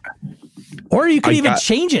interesting. Or you could even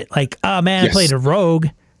change it. Like, oh man, yes. I played a rogue.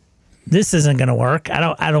 This isn't going to work. I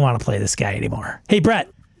don't want to play this guy anymore. Hey, Brett,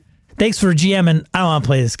 thanks for GMing. I don't want to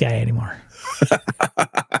play this guy anymore.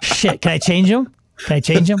 Shit. Can I change him?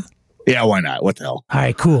 Yeah, why not? What the hell? All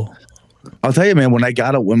right, cool. I'll tell you, man, when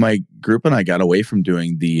my group and I got away from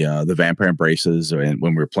doing the vampire embraces, and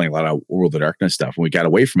when we were playing a lot of World of Darkness stuff, and we got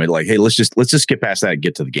away from it, like, hey, let's just get past that and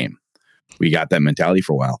get to the game. We got that mentality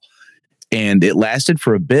for a while, and it lasted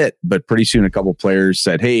for a bit, but pretty soon a couple of players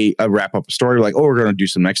said, hey, I wrap up a story. We're like, oh, we're going to do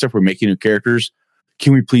some next stuff. We're making new characters.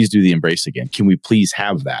 Can we please do the embrace again? Can we please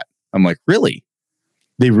have that? I'm like, really?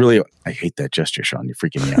 I hate that gesture, Sean. You're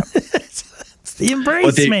freaking me out. It's the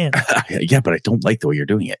embrace, man. Yeah, but I don't like the way you're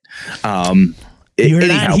doing it. You're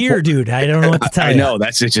not here, dude. I don't know what to tell you. I know.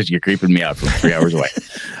 That's just you're creeping me out from 3 hours away.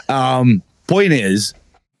 Point is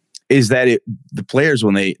that the players,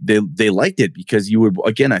 when they liked it, because you would,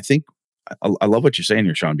 again, I think, I love what you're saying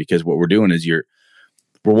here, Sean, because what we're doing is we're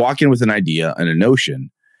walking with an idea and a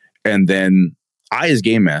notion, and then I, as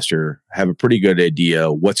game master, have a pretty good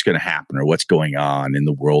idea what's going to happen or what's going on in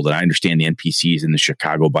the world. And I understand the NPCs in the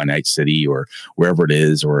Chicago by Night City or wherever it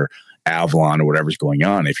is, or Avalon or whatever's going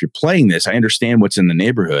on. If you're playing this, I understand what's in the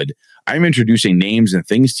neighborhood. I'm introducing names and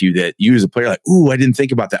things to you that you as a player are like, ooh, I didn't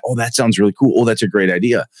think about that. Oh, that sounds really cool. Oh, that's a great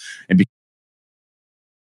idea. And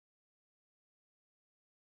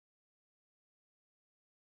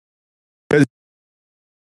because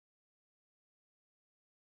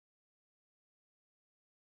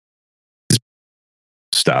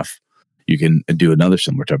stuff, you can do another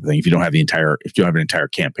similar type of thing. If you don't have an entire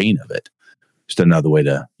campaign of it, just another way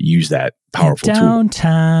to use that powerful downtime. tool.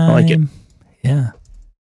 I like it. Yeah.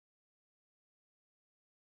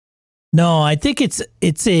 No, I think it's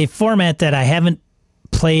a format that I haven't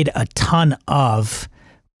played a ton of,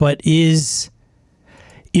 but is,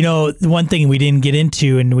 the one thing we didn't get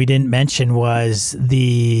into and we didn't mention was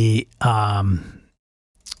the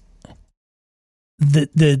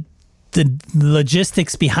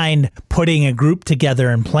logistics behind putting a group together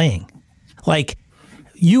and playing. Like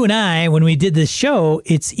you and I, when we did this show,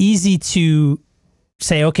 it's easy to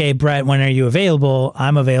say, okay, Brett, when are you available?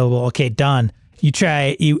 I'm available. Okay, done.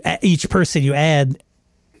 Each person you add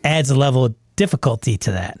adds a level of difficulty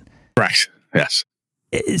to that. Right. Yes.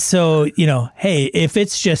 So, hey, if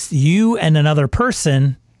it's just you and another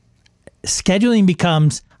person, scheduling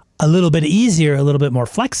becomes a little bit easier, a little bit more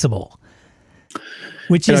flexible.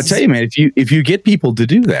 Which is, I'll tell you, man, if you get people to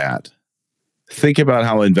do that, think about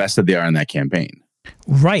how invested they are in that campaign.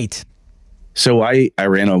 Right. So I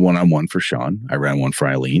ran a one-on-one for Sean. I ran one for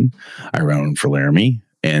Eileen. I ran one for Laramie,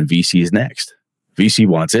 and VC is next. VC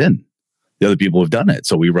wants in. The other people have done it.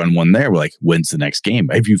 So we run one there. We're like, when's the next game?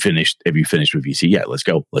 Have you finished with VC? Yeah, let's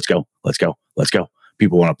go.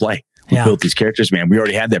 People want to play. We built these characters, man. We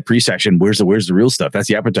already had that pre-section. Where's the real stuff? That's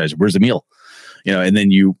the appetizer. Where's the meal? And then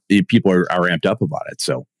people are amped up about it.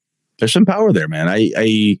 So there's some power there, man.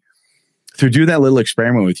 I through doing that little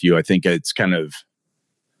experiment with you, I think it's kind of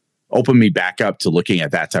opened me back up to looking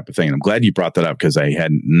at that type of thing. And I'm glad you brought that up because I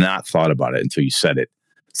had not thought about it until you said it.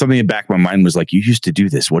 Something in the back of my mind was like, you used to do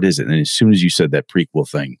this. What is it? And as soon as you said that prequel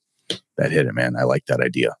thing, that hit it, man. I like that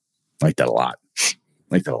idea. I like that a lot.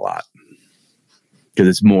 Because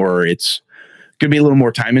it's going to be a little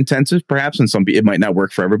more time intensive, perhaps. And it might not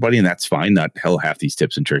work for everybody. And that's fine. Half these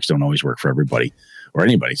tips and tricks don't always work for everybody or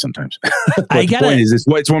anybody sometimes. But the point is,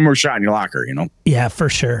 it's one more shot in your locker, Yeah, for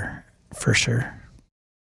sure.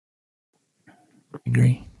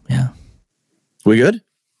 Agree. Yeah. We good?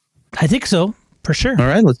 I think so. For sure. All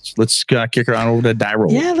right, let's kick around over to die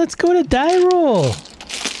roll. Yeah, let's go to die roll.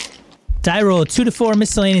 Die roll, 2 to 4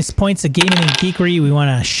 miscellaneous points of gaming and geekery we want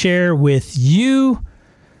to share with you.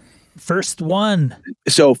 First one.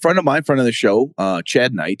 So, friend of the show,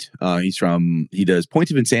 Chad Knight. He does Point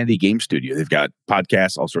of Insanity Game Studio. They've got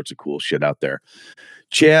podcasts, all sorts of cool shit out there.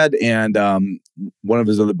 Chad and one of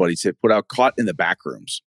his other buddies have put out Caught in the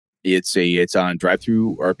Backrooms. It's on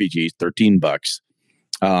Drive-Thru RPG, $13.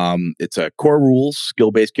 It's a core rules,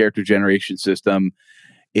 skill-based character generation system,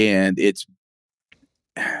 and it's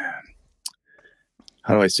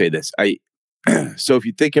how do I say this? So if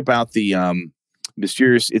you think about the this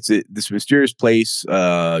mysterious place,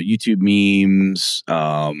 YouTube memes,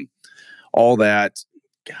 all that.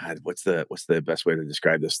 God, what's the best way to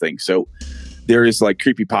describe this thing? So there is like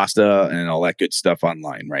creepypasta and all that good stuff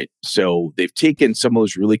online, right? So they've taken some of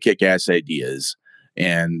those really kick-ass ideas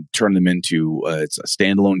and turn them into it's a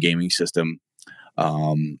standalone gaming system.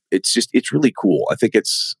 It's really cool. I think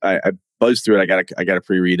I buzzed through it. I got a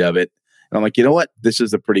pre-read of it, and I'm like, you know what? This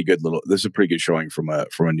is a pretty good showing from a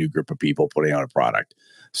new group of people putting out a product.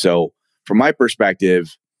 So from my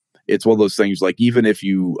perspective, it's one of those things like, even if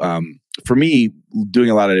you, for me, doing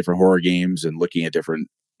a lot of different horror games and looking at different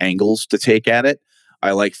angles to take at it,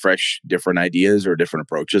 I like fresh, different ideas or different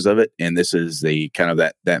approaches of it. And this is the kind of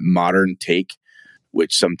that modern take,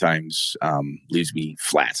 which sometimes leaves me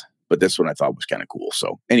flat. But this one I thought was kind of cool.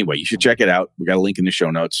 So anyway, you should check it out. We got a link in the show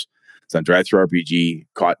notes. It's on Drive-Thru RPG,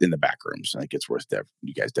 Caught in the Backrooms. I think it's worth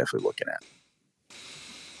you guys definitely looking at.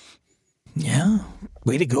 Yeah.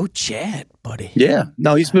 Way to go, Chad, buddy. Yeah.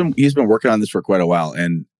 No, he's been working on this for quite a while.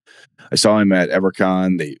 And I saw him at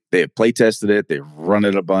EverCon. They have play tested it. They've run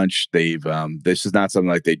it a bunch. They've this is not something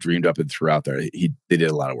like they dreamed up and threw out there. They did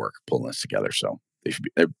a lot of work pulling this together. So they should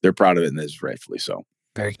be, they're proud of it, and this is rightfully so.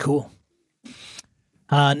 Very cool.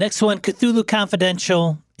 Next one, Cthulhu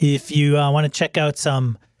Confidential. If you want to check out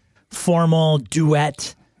some formal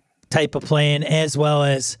duet type of playing, as well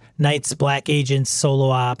as Knights, Black Agents, Solo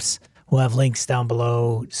Ops, we'll have links down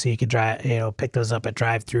below so you can pick those up at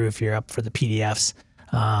Drive-Thru if you're up for the PDFs.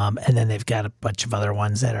 And then they've got a bunch of other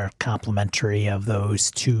ones that are complementary of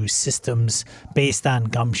those two systems based on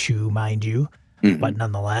Gumshoe, mind you, but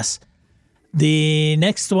nonetheless. The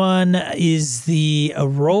next one is the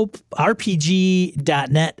RPG.net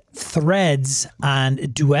threads on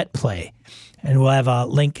Duet Play. And we'll have a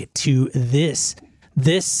link to this.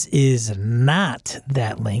 This is not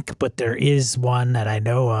that link, but there is one that I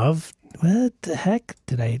know of. What the heck?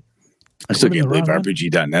 Did I still can't believe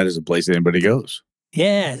RPG.net is a place anybody goes.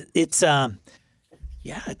 Yeah, it's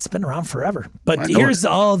it's been around forever. But here's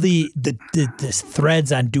all the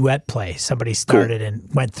threads on Duet Play. Somebody started and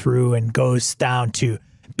went through and goes down to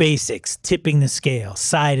basics, tipping the scale,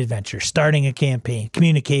 side adventure, starting a campaign,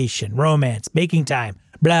 communication, romance, making time,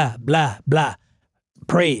 blah, blah, blah.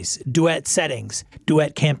 Praise, duet settings,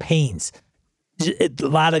 duet campaigns. A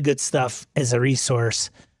lot of good stuff as a resource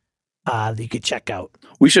that you could check out.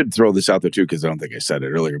 We should throw this out there too, because I don't think I said it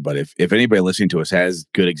earlier, but if anybody listening to us has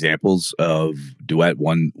good examples of duet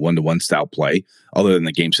one-to-one style play, other than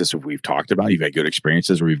the game system we've talked about, you've had good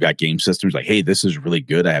experiences where you've got game systems like, hey, this is really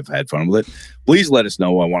good, I have had fun with it, please let us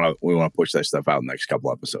know. We want to push that stuff out in the next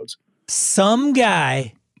couple episodes. Some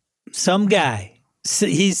guy,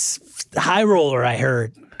 he's high roller, I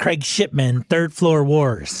heard, Craig Shipman, Third Floor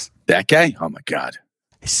Wars. That guy? Oh my God.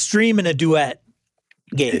 Streaming a duet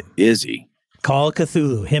game. Is he? Call of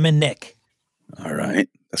Cthulhu, him and Nick. All right.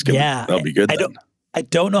 That's good. Yeah. That'll be good then. I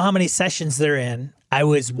don't know how many sessions they're in. I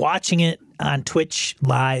was watching it on Twitch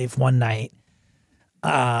live one night.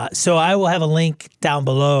 So I will have a link down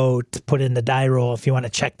below to put in the die roll if you want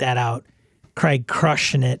to check that out. Craig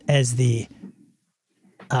crushing it as the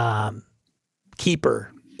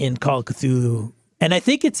keeper in Call of Cthulhu. And I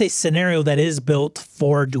think it's a scenario that is built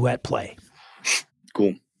for duet play.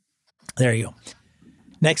 Cool. There you go.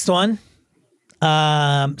 Next one.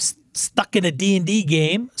 Stuck in a D&D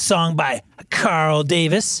game, song by Carl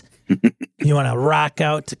Davis. You want to rock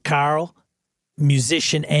out to Carl,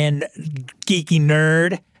 musician and geeky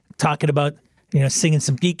nerd, talking about, singing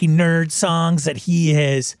some geeky nerd songs that he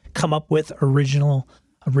has come up with originally.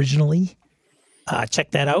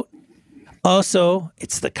 Check that out. Also,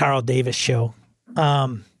 it's the Carl Davis Show.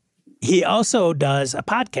 He also does a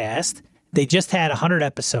podcast. They just had 100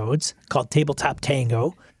 episodes called Tabletop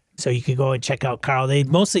Tango. So you can go and check out Carl. They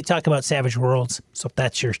mostly talk about Savage Worlds. So if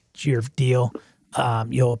that's your deal,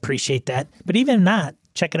 you'll appreciate that. But even not,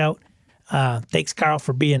 check it out. Thanks, Carl,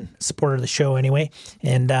 for being a supporter of the show anyway.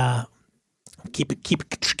 And keep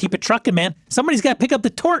it trucking, man. Somebody's got to pick up the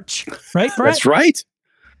torch, right, Brett? That's right.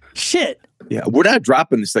 Shit. Yeah, we're not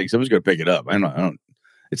dropping this thing. Someone's going to pick it up. I don't.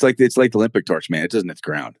 It's like the Olympic torch, man. It doesn't hit the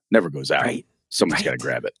ground. Never goes out. Right. Someone's got to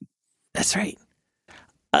grab it. That's right.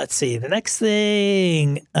 Let's see. The next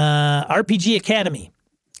thing, RPG Academy.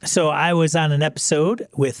 So I was on an episode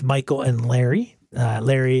with Michael and Larry.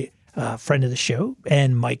 Larry, friend of the show,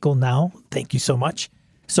 and Michael now. Thank you so much.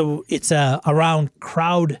 So it's around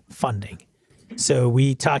crowdfunding. So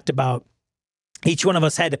we talked about each one of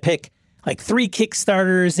us had to pick like 3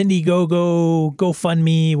 Kickstarters, Indiegogo,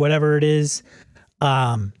 GoFundMe, whatever it is.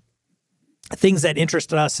 Things that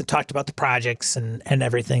interested us and talked about the projects and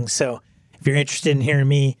everything. So if you're interested in hearing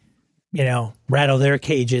me, rattle their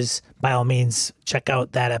cages, by all means, check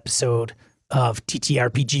out that episode of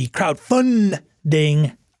TTRPG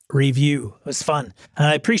crowdfunding review. It was fun.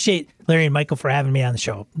 I appreciate Larry and Michael for having me on the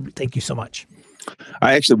show. Thank you so much.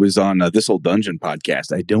 I actually was on This Old Dungeon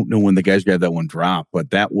podcast. I don't know when the guys got that one dropped, but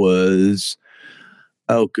that was,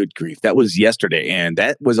 oh, good grief. That was yesterday, and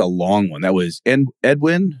that was a long one. That was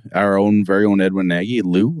Edwin, our very own Edwin Nagy.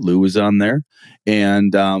 Lou was on there,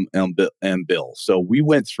 and Bill. So we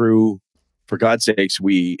went through, for God's sakes,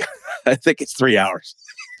 I think it's 3 hours.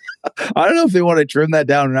 I don't know if they want to trim that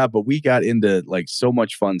down or not, but we got into like so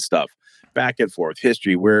much fun stuff, back and forth,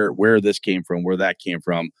 history, where this came from, where that came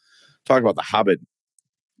from. Talk about the Hobbit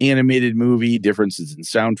animated movie, differences in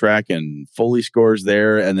soundtrack and Foley scores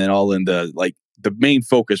there, and then all into like the main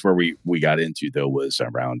focus where we got into though was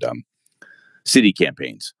around city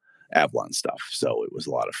campaigns, Avalon stuff. So it was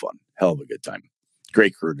a lot of fun. Hell of a good time.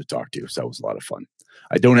 Great crew to talk to. So it was a lot of fun.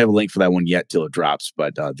 I don't have a link for that one yet till it drops,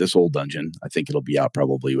 but This Old Dungeon, I think it'll be out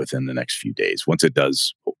probably within the next few days. Once it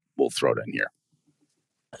does, we'll throw it in here.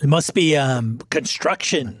 It must be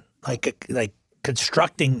construction, like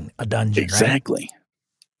constructing a dungeon, exactly.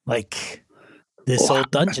 Right? Like this old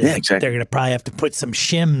dungeon. Yeah, exactly. They're going to probably have to put some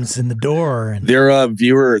shims in the door. And their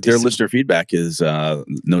listener feedback is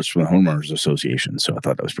notes from the Homeowners Association. So I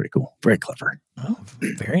thought that was pretty cool. Very clever. Oh,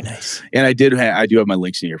 very nice. And I do have my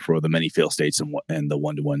links in here for the many fail states and the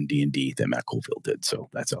 1-to-1 D&D that Matt Colville did. So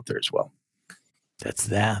that's out there as well. That's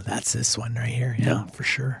this one right here. Yeah, for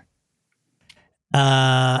sure.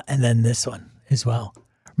 And then this one as well.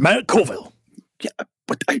 Matt Colville. Yeah,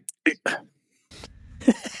 but I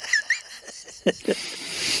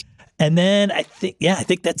And then I think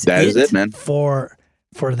that's That is it, man. for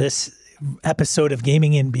this episode of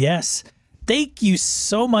Gaming in BS. Thank you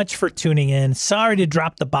so much for tuning in. Sorry to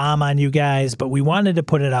drop the bomb on you guys, but we wanted to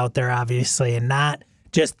put it out there, obviously, and not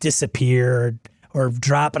just disappear or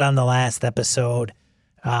drop it on the last episode.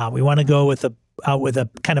 We want to go with a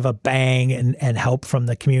kind of a bang and help from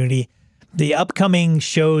the community. The upcoming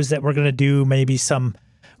shows that we're going to do, maybe some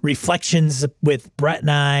reflections with Brett and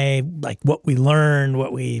I, like what we learned,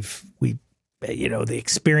 what the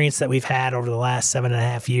experience that we've had over the last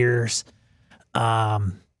 7.5 years.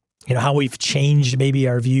 How we've changed maybe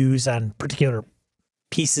our views on particular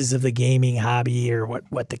pieces of the gaming hobby or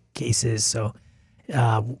what the case is. So,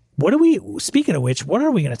 speaking of which, what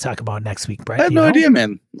are we going to talk about next week, Brett? have no idea,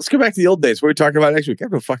 man. Let's go back to the old days. What are we talking about next week? I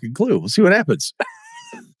have no fucking clue. We'll see what happens.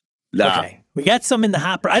 Nah. Okay. We got some in the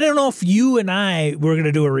hopper. I don't know if you and I were going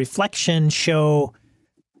to do a reflection show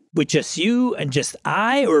with just you and just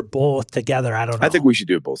I or both together. I don't know. I think we should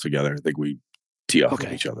do it both together. I think we tee off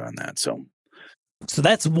with each other on that. So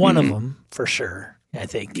that's one of them for sure, I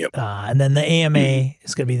think. Yep. And then the AMA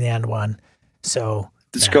is going to be the end one. So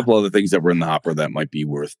there's a couple other things that were in the hopper that might be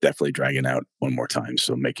worth definitely dragging out one more time.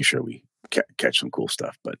 So making sure we catch some cool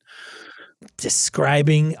stuff. But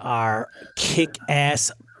describing our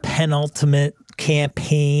kick-ass penultimate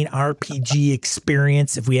campaign RPG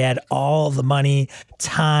experience, if we had all the money,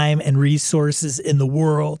 time, and resources in the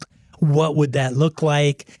world, what would that look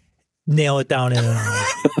like? Nail it down in an hour.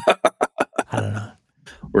 I don't know.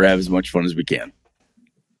 We're having as much fun as we can.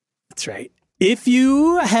 That's right. If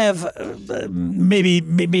you have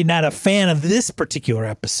maybe not a fan of this particular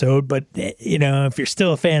episode, but if you're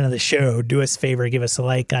still a fan of the show, do us a favor, give us a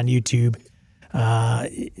like on YouTube.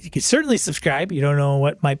 You can certainly subscribe. You don't know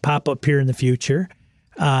what might pop up here in the future.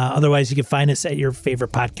 Otherwise, you can find us at your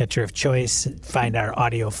favorite podcatcher of choice. Find our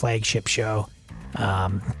audio flagship show.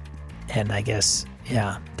 And I guess,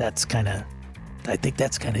 I think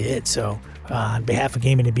that's kind of it. So on behalf of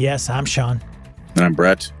Gaming and BS, I'm Sean. And I'm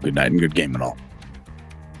Brett. Good night and good game and all.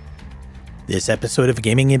 This episode of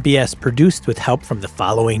Gaming and BS produced with help from the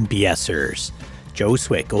following BSers. Joe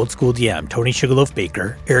Swick, Old School DM, Tony Sugarloaf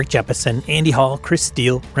Baker, Eric Jeppesen, Andy Hall, Chris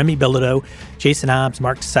Steele, Remy Bilodeau, Jason Hobbs,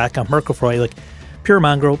 Mark Tasaka, Mirko Froelich, Pure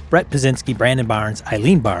Mongrel, Brett Pazinski, Brandon Barnes,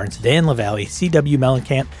 Eileen Barnes, Dan LaValle, C.W.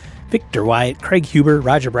 Mellencamp, Victor Wyatt, Craig Huber,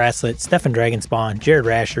 Roger Braslett, Stefan Dragonspawn, Jared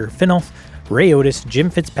Rasher, Finnulf, Ray Otis, Jim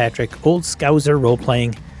Fitzpatrick, Old Scouser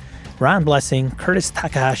Roleplaying, Ron Blessing, Curtis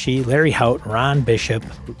Takahashi, Larry Hout, Ron Bishop,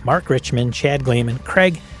 Mark Richmond, Chad Gleeman,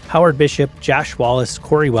 Craig, Howard Bishop, Josh Wallace,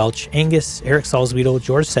 Corey Welch, Angus, Eric Salzwedel,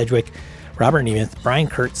 George Sedgwick, Robert Nemeth, Brian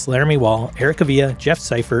Kurtz, Laramie Wall, Eric Avia, Jeff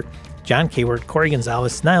Seifert, John Kayward, Corey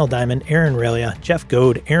Gonzalez, Niall Diamond, Aaron Relia, Jeff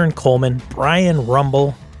Goad, Aaron Coleman, Brian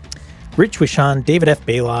Rumble, Rich Wishan, David F.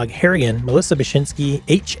 Baylog, Harrigan, Melissa Bashinsky,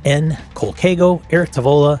 H.N. Colcago, Eric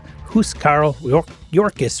Tavola, Hoos Carl,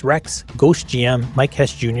 Yorkis Rex, Ghost GM, Mike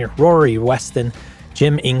Hess Jr., Rory Weston,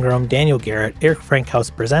 Jim Ingram, Daniel Garrett, Eric Frankhouse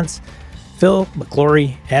Presents, Phil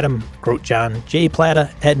McClory, Adam Grotjohn, Jay Plata,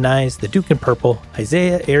 Ed Nyes, The Duke in Purple,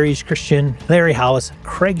 Isaiah Aries Christian, Larry Hollis,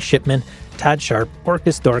 Craig Shipman, Todd Sharp,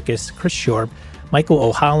 Orcus Dorcas, Chris Shorb, Michael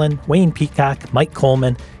O'Holland, Wayne Peacock, Mike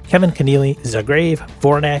Coleman, Kevin Keneally, Zagrave,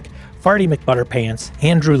 Vornak, Farty McButterpants,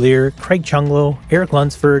 Andrew Lear, Craig Chunglo, Eric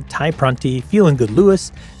Lunsford, Ty Prunty, Feeling Good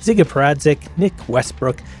Lewis, Ziga Paradzik, Nick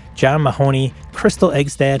Westbrook, John Mahoney, Crystal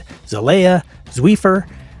Eggstad, Zalea, Zwiefer,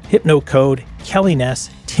 Hypnocode, Kelly Ness,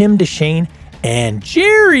 Tim DeShane, and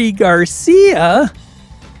Jerry Garcia.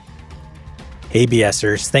 Hey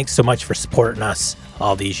BSers, thanks so much for supporting us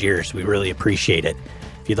all these years. We really appreciate it.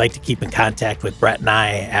 If you'd like to keep in contact with Brett and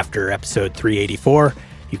I after episode 384,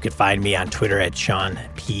 you can find me on Twitter at Sean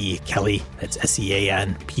P. Kelly. That's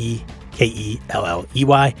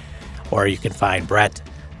SeanPkelley. Or you can find Brett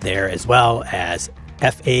there as well as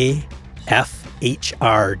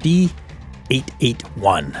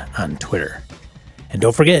FAFHRD881 on Twitter. And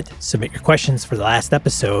don't forget, submit your questions for the last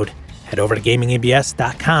episode. Head over to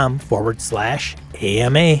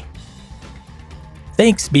gamingandbs.com/AMA.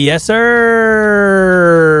 Thanks, BSers!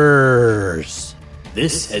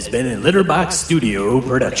 This has been a Litterbox Studio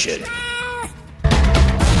production.